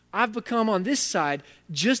 I've become on this side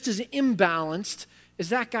just as imbalanced as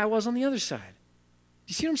that guy was on the other side. Do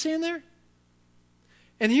you see what I'm saying there?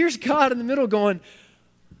 And here's God in the middle going,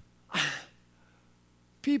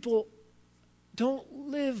 people, don't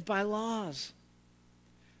live by laws.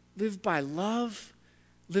 Live by love.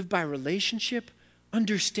 Live by relationship.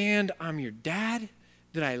 Understand I'm your dad,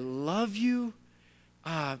 that I love you.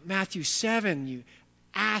 Matthew 7, you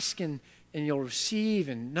ask and you'll receive,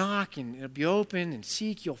 and knock and it'll be open, and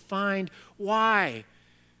seek, you'll find. Why?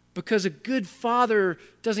 Because a good father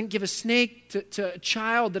doesn't give a snake to a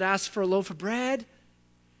child that asks for a loaf of bread.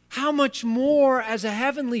 How much more as a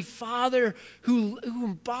heavenly Father who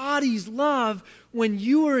embodies love, when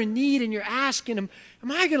you are in need and you're asking him,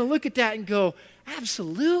 am I going to look at that and go,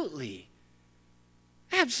 absolutely.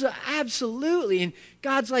 Absolutely. And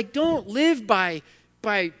God's like, don't live by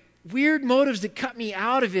weird motives that cut me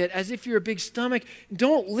out of it as if you're a big stomach.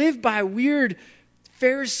 Don't live by weird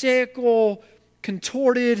pharisaical,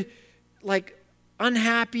 contorted, like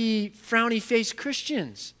unhappy, frowny-faced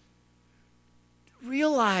Christians.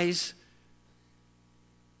 Realize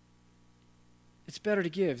it's better to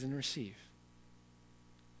give than receive.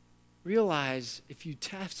 Realize if you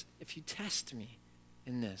test me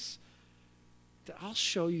in this, that I'll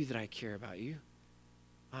show you that I care about you.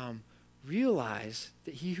 Realize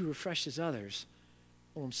that he who refreshes others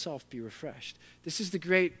will himself be refreshed. This is the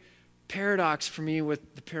great paradox for me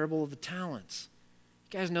with the parable of the talents.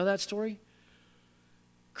 You guys know that story?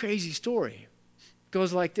 Crazy story. It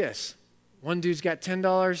goes like this. One dude's got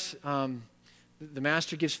 $10. The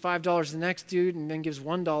master gives $5 to the next dude and then gives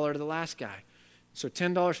 $1 to the last guy. So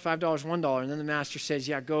 $10, $5, $1. And then the master says,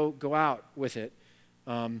 yeah, go out with it.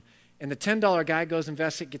 And the $10 guy goes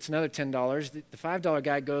invests it, gets another $10. The $5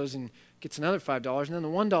 guy goes and gets another $5. And then the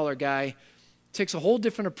 $1 guy takes a whole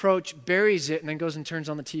different approach, buries it, and then goes and turns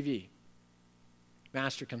on the TV.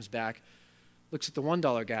 Master comes back, looks at the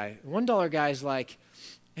 $1 guy. The $1 guy's like,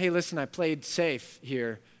 hey, listen, I played safe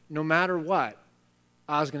here. No matter what,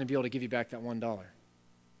 I was going to be able to give you back that $1.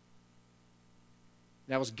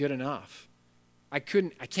 That was good enough. I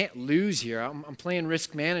can't lose here. I'm playing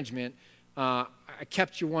risk management. I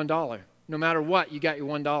kept your $1. No matter what, you got your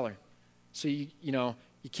 $1. So you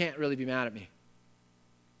can't really be mad at me,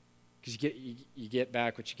 because you get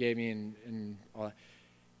back what you gave me and all that.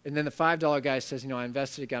 And then the $5 guy says, I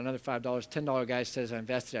invested it, got another $5. $10 guy says, I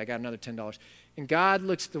invested it, I got another $10. And God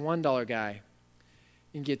looks at the $1 guy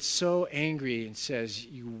and gets so angry and says,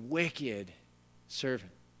 you wicked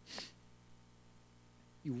servant.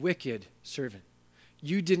 You wicked servant.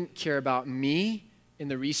 You didn't care about me and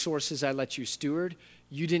the resources I let you steward.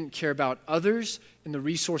 You didn't care about others and the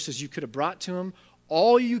resources you could have brought to them.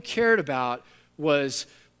 All you cared about was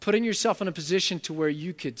putting yourself in a position to where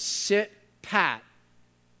you could sit pat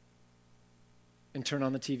and turn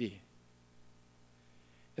on the TV.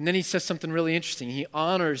 And then he says something really interesting. He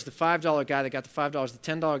honors the $5 guy that got the $5, the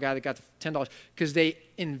 $10 guy that got the $10, because they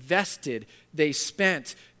invested, they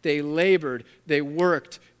spent, they labored, they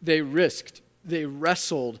worked, they risked, they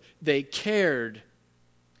wrestled, they cared.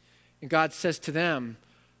 And God says to them,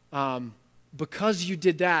 because you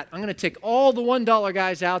did that, I'm going to take all the $1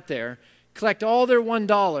 guys out there, collect all their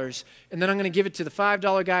 $1, and then I'm going to give it to the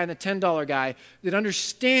 $5 guy and the $10 guy that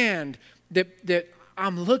understand that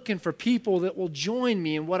I'm looking for people that will join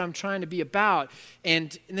me in what I'm trying to be about.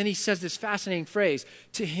 And then he says this fascinating phrase,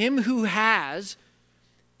 to him who has,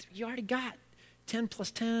 you already got 10 plus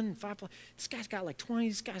 10, 5 plus, this guy's got like 20,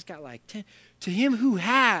 this guy's got like 10. To him who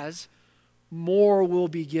has, more will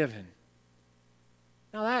be given.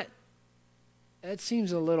 Now that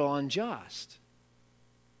seems a little unjust.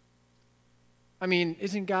 I mean,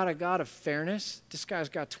 isn't God a God of fairness? This guy's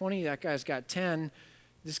got 20, that guy's got 10,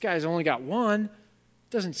 this guy's only got 1.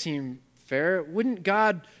 Doesn't seem fair. Wouldn't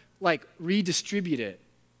God like redistribute it?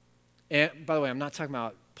 And by the way, I'm not talking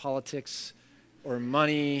about politics or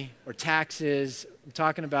money or taxes. I'm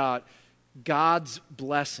talking about God's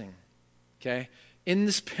blessing, okay? In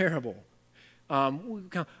this parable,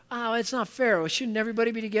 it's not fair. Well, shouldn't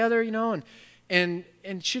everybody be together, you know? And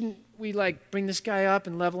shouldn't we like bring this guy up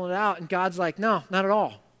and level it out? And God's like, no, not at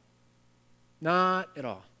all. Not at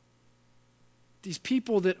all. These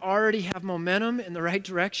people that already have momentum in the right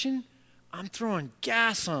direction, I'm throwing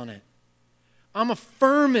gas on it. I'm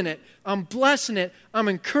affirming it. I'm blessing it. I'm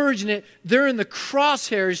encouraging it. They're in the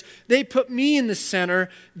crosshairs. They put me in the center.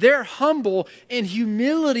 They're humble. And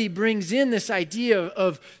humility brings in this idea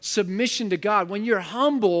of submission to God. When you're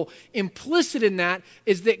humble, implicit in that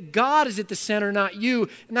is that God is at the center, not you.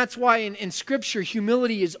 And that's why in Scripture,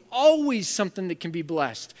 humility is always something that can be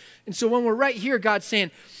blessed. And so when we're right here, God's saying,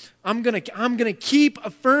 I'm gonna keep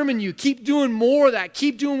affirming you. Keep doing more of that.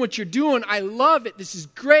 Keep doing what you're doing. I love it. This is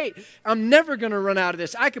great. I'm never going to run out of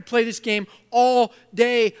this. I could play this game all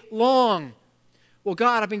day long. Well,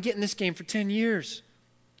 God, I've been getting this game for 10 years.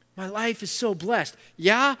 My life is so blessed.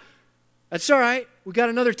 Yeah, that's all right. We got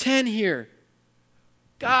another 10 here.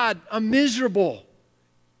 God, I'm miserable.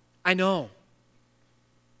 I know.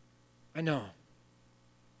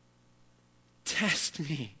 Test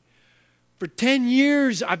me. For 10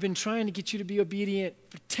 years, I've been trying to get you to be obedient.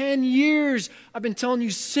 For 10 years, I've been telling you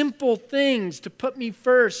simple things to put me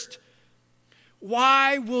first.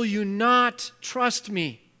 Why will you not trust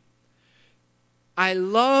me? I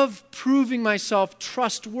love proving myself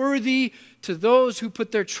trustworthy to those who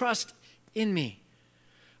put their trust in me.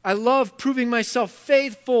 I love proving myself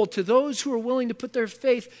faithful to those who are willing to put their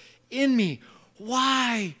faith in me.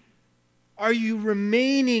 Why are you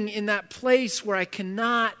remaining in that place where I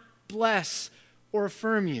cannot bless or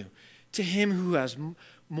affirm you? To him who has,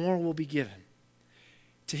 more will be given.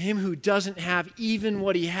 To him who doesn't have, even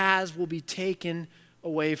what he has will be taken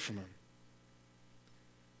away from him.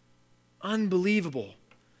 Unbelievable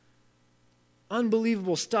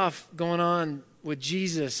stuff going on with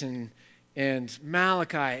Jesus and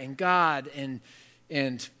Malachi and God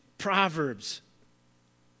and Proverbs.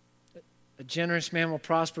 A generous man will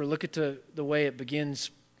prosper. Look at the way it begins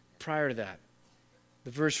prior to that.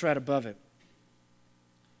 The verse right above it.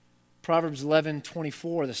 Proverbs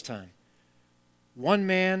 11:24 this time. One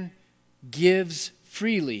man gives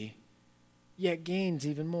freely, yet gains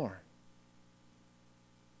even more.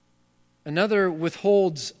 Another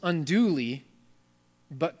withholds unduly,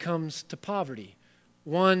 but comes to poverty.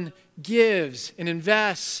 One gives and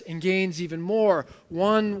invests and gains even more.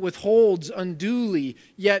 One withholds unduly,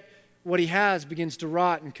 yet what he has begins to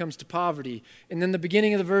rot and comes to poverty. And then the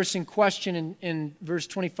beginning of the verse in question in verse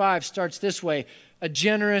 25 starts this way. A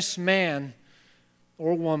generous man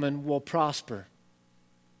or woman will prosper.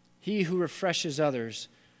 He who refreshes others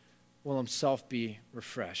will himself be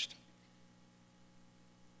refreshed.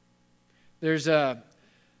 There's a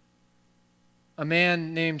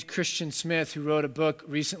man named Christian Smith who wrote a book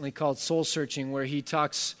recently called Soul Searching, where he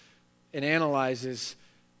talks and analyzes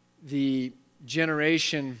the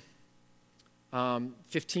generation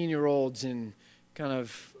 15-year-olds and kind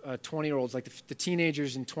of 20-year-olds, like the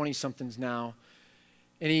teenagers and 20-somethings now.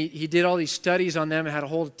 And he did all these studies on them and had a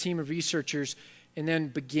whole team of researchers and then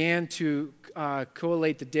began to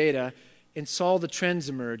collate the data and saw the trends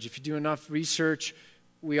emerge. If you do enough research,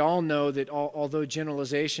 we all know that although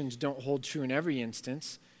generalizations don't hold true in every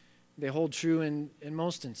instance, they hold true in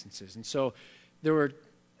most instances. And so there were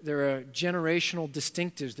generational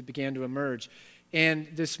distinctives that began to emerge. And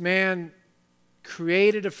this man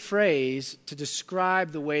created a phrase to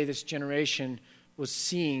describe the way this generation was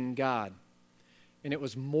seeing God. And it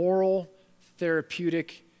was moral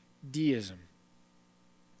therapeutic deism.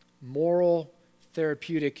 Moral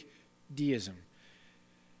therapeutic deism.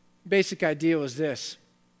 Basic idea was this.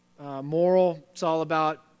 Moral, it's all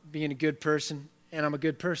about being a good person, and I'm a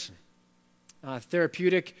good person.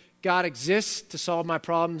 Therapeutic, God exists to solve my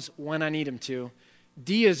problems when I need him to.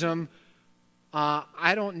 Deism,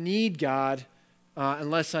 I don't need God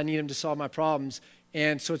unless I need him to solve my problems.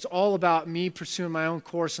 And so it's all about me pursuing my own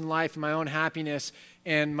course in life and my own happiness.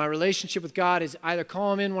 And my relationship with God is either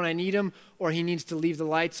call him in when I need him, or he needs to leave the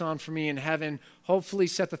lights on for me in heaven, hopefully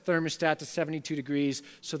set the thermostat to 72 degrees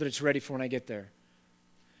so that it's ready for when I get there.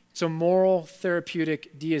 So moral,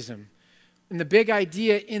 therapeutic deism. And the big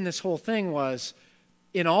idea in this whole thing was,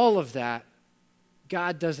 in all of that,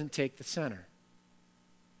 God doesn't take the center.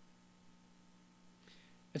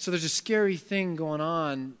 And so there's a scary thing going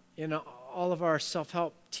on in all of our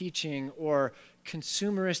self-help teaching or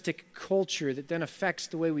consumeristic culture that then affects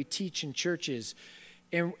the way we teach in churches.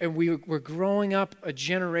 And we're growing up a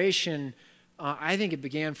generation, I think it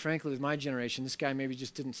began, frankly, with my generation. This guy maybe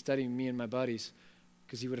just didn't study me and my buddies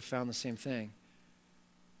because he would have found the same thing.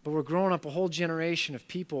 But we're growing up a whole generation of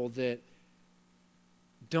people that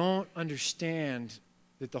don't understand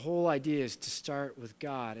that the whole idea is to start with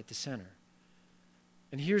God at the center.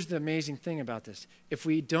 And here's the amazing thing about this. If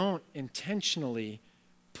we don't intentionally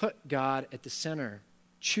put God at the center,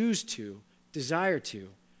 choose to, desire to,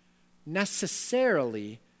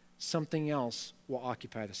 necessarily something else will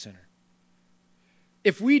occupy the center.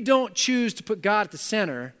 If we don't choose to put God at the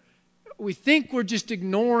center, we think we're just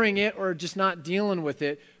ignoring it or just not dealing with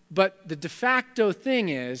it, but the de facto thing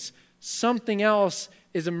is something else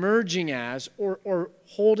is emerging as or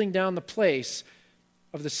holding down the place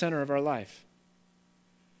of the center of our life.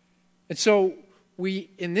 And so we,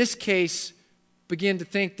 in this case, begin to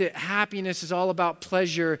think that happiness is all about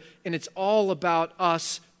pleasure and it's all about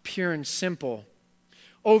us, pure and simple.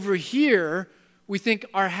 Over here, we think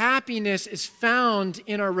our happiness is found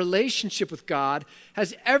in our relationship with God,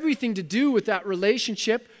 has everything to do with that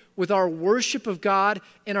relationship, with our worship of God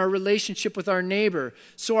and our relationship with our neighbor.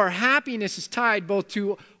 So our happiness is tied both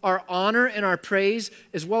to our honor and our praise,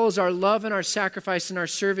 as well as our love and our sacrifice and our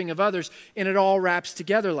serving of others, and it all wraps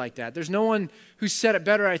together like that. There's no one who said it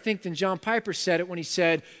better, I think, than John Piper said it when he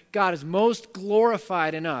said, God is most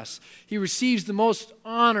glorified in us. He receives the most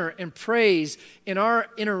honor and praise in our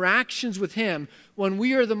interactions with him when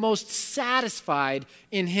we are the most satisfied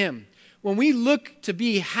in him. When we look to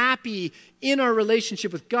be happy in our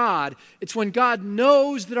relationship with God, it's when God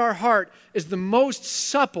knows that our heart is the most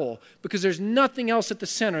supple because there's nothing else at the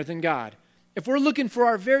center than God. If we're looking for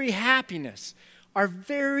our very happiness,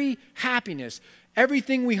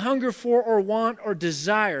 everything we hunger for or want or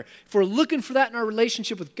desire, if we're looking for that in our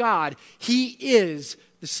relationship with God, he is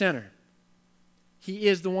the center. He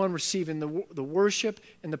is the one receiving the worship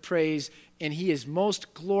and the praise, and he is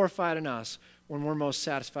most glorified in us when we're most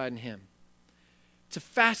satisfied in him. It's a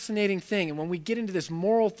fascinating thing. And when we get into this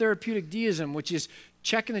moral therapeutic deism, which is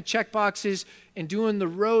checking the check boxes and doing the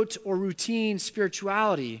rote or routine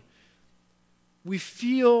spirituality, we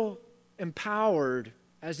feel empowered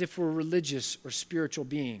as if we're religious or spiritual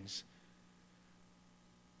beings.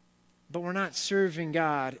 But we're not serving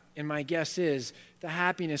God, and my guess is the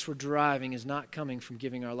happiness we're deriving is not coming from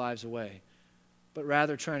giving our lives away, but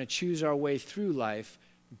rather trying to choose our way through life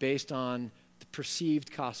based on the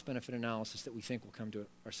perceived cost-benefit analysis that we think will come to it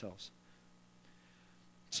ourselves.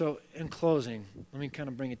 So in closing, let me kind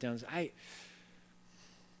of bring it down.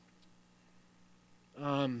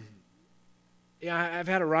 I've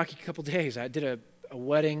had a rocky couple days. I did a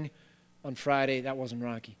wedding on Friday. That wasn't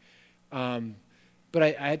rocky. But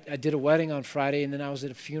I did a wedding on Friday, and then I was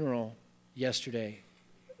at a funeral yesterday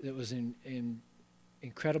that was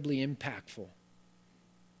incredibly impactful.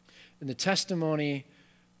 And the testimony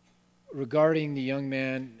regarding the young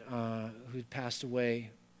man who had passed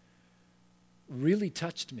away really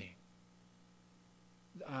touched me.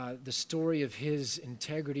 The story of his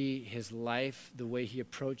integrity, his life, the way he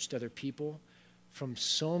approached other people from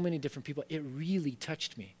so many different people, it really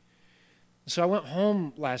touched me. So I went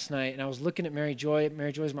home last night and I was looking at Mary Joy.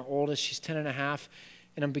 Mary Joy is my oldest. She's 10 and a half.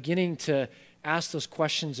 And I'm beginning to ask those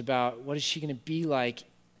questions about what is she going to be like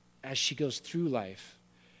as she goes through life.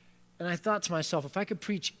 And I thought to myself, if I could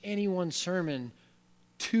preach any one sermon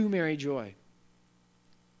to Mary Joy.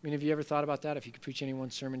 I mean, have you ever thought about that? If you could preach any one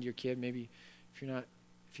sermon to your kid, maybe if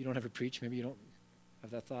you don't ever preach, maybe you don't have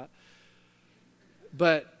that thought.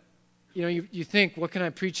 But, you think, what can I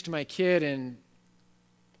preach to my kid? And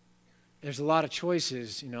there's a lot of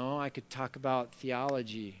choices, I could talk about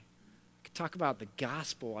theology. I could talk about the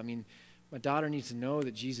gospel. I mean, my daughter needs to know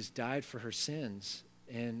that Jesus died for her sins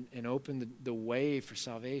and opened the way for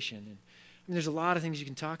salvation. And, there's a lot of things you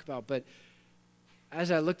can talk about, but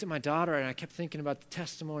as I looked at my daughter and I kept thinking about the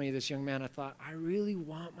testimony of this young man, I thought, I really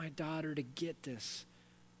want my daughter to get this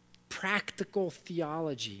practical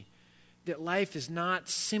theology, that life is not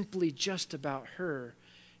simply just about her,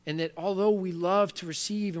 and that although we love to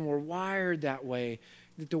receive and we're wired that way,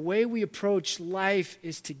 that the way we approach life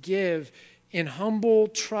is to give in humble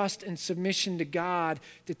trust and submission to God,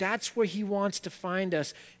 that that's where he wants to find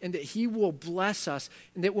us, and that he will bless us,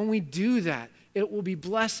 and that when we do that, it will be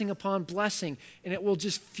blessing upon blessing, and it will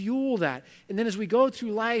just fuel that. And then as we go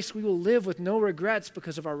through life, we will live with no regrets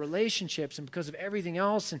because of our relationships and because of everything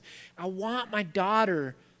else. And I want my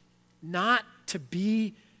daughter not to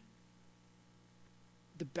be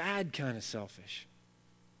the bad kind of selfish.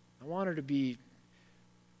 I want her to be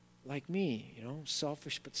like me,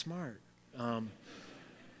 selfish but smart.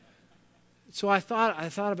 So I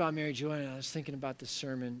thought about Mary Joy, and I was thinking about this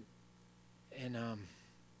sermon, and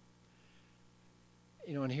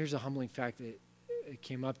and here's a humbling fact that it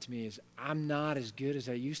came up to me is I'm not as good as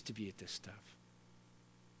I used to be at this stuff.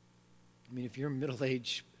 I mean, if you're a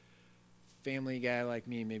middle-aged family guy like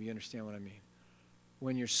me, maybe you understand what I mean.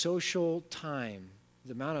 When your social time,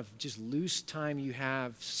 the amount of just loose time you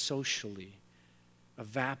have socially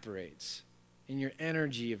evaporates, and your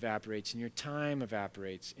energy evaporates, and your time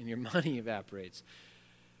evaporates, and your money evaporates,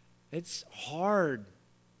 it's hard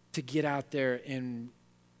to get out there and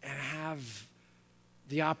have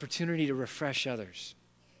the opportunity to refresh others.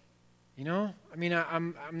 I mean,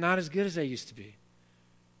 I'm not as good as I used to be.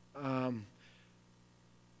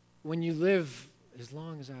 When you live as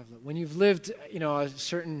long as I've lived, when you've lived, a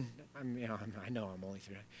certain, I know I'm only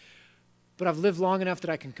 30, but I've lived long enough that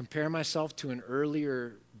I can compare myself to an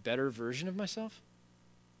earlier, better version of myself.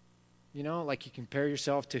 Like you compare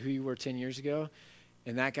yourself to who you were 10 years ago,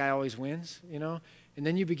 and that guy always wins, And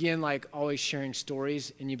then you begin like always sharing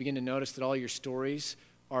stories, and you begin to notice that all your stories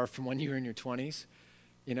are from when you were in your 20s,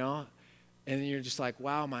 And you're just like,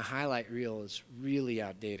 wow, my highlight reel is really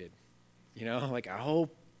outdated. Like I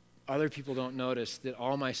hope other people don't notice that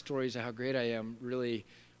all my stories of how great I am really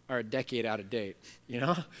are a decade out of date,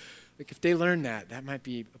 Like if they learn that might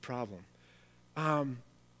be a problem. I'm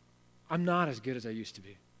not as good as I used to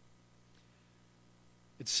be.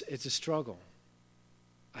 It's a struggle.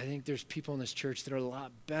 I think there's people in this church that are a lot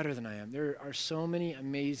better than I am. There are so many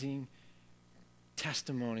amazing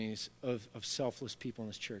testimonies of selfless people in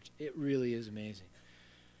this church. It really is amazing.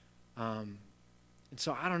 And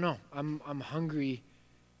so I don't know. I'm hungry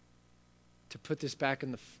to put this back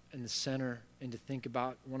in the center and to think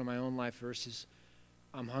about one of my own life verses.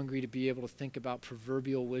 I'm hungry to be able to think about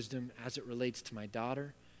proverbial wisdom as it relates to my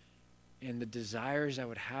daughter and the desires I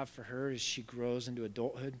would have for her as she grows into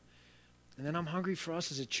adulthood. And then I'm hungry for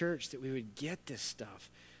us as a church that we would get this stuff.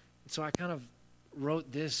 And so I kind of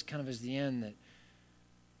wrote this kind of as the end, that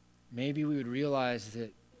maybe we would realize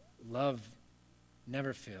that love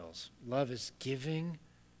never fails. Love is giving,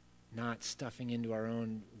 not stuffing into our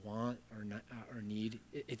own want or need.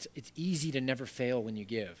 It's easy to never fail when you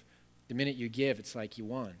give. The minute you give, it's like you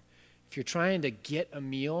won. If you're trying to get a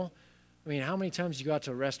meal, how many times do you go out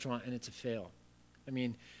to a restaurant and it's a fail?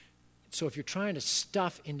 So if you're trying to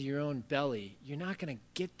stuff into your own belly, you're not going to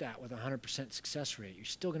get that with a 100% success rate. You're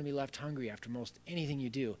still going to be left hungry after most anything you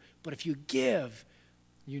do. But if you give,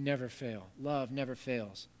 you never fail. Love never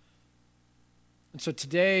fails. And so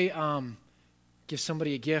today, give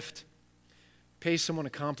somebody a gift, pay someone a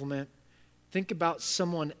compliment, think about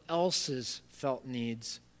someone else's felt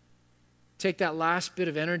needs. Take that last bit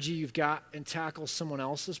of energy you've got and tackle someone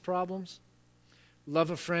else's problems. Love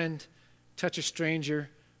a friend, touch a stranger,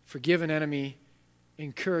 forgive an enemy.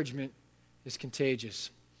 Encouragement is contagious.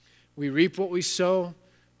 We reap what we sow.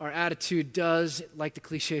 Our attitude does, like the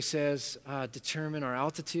cliche says, determine our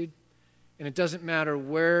altitude. And it doesn't matter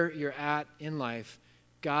where you're at in life,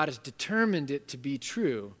 God has determined it to be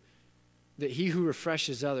true that he who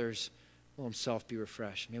refreshes others will himself be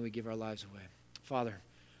refreshed. May we give our lives away. Father,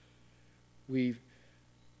 we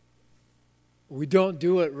don't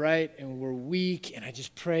do it right, and we're weak, and I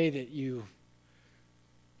just pray that you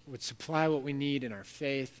would supply what we need in our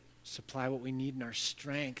faith, supply what we need in our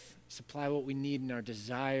strength, supply what we need in our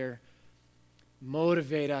desire,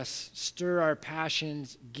 motivate us, stir our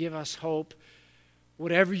passions, give us hope.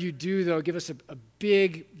 Whatever you do, though, give us a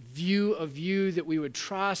big view of you that we would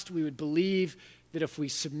trust, we would believe, that if we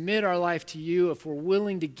submit our life to you, if we're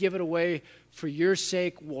willing to give it away for your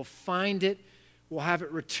sake, we'll find it, we'll have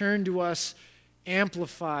it returned to us,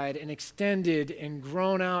 amplified and extended and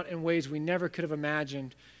grown out in ways we never could have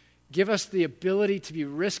imagined. Give us the ability to be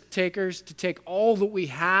risk takers, to take all that we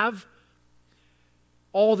have,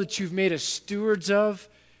 all that you've made us stewards of,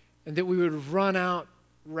 and that we would run out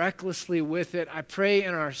recklessly with it. I pray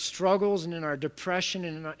in our struggles and in our depression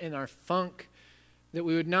and in our funk that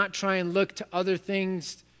we would not try and look to other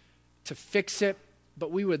things to fix it,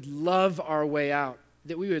 but we would love our way out,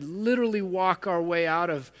 that we would literally walk our way out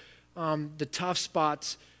of the tough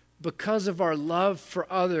spots because of our love for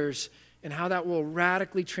others and how that will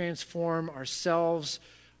radically transform ourselves,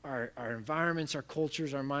 our environments, our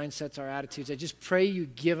cultures, our mindsets, our attitudes. I just pray you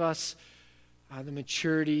give us the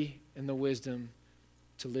maturity and the wisdom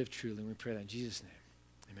to live truly. And we pray that in Jesus'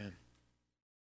 name. Amen.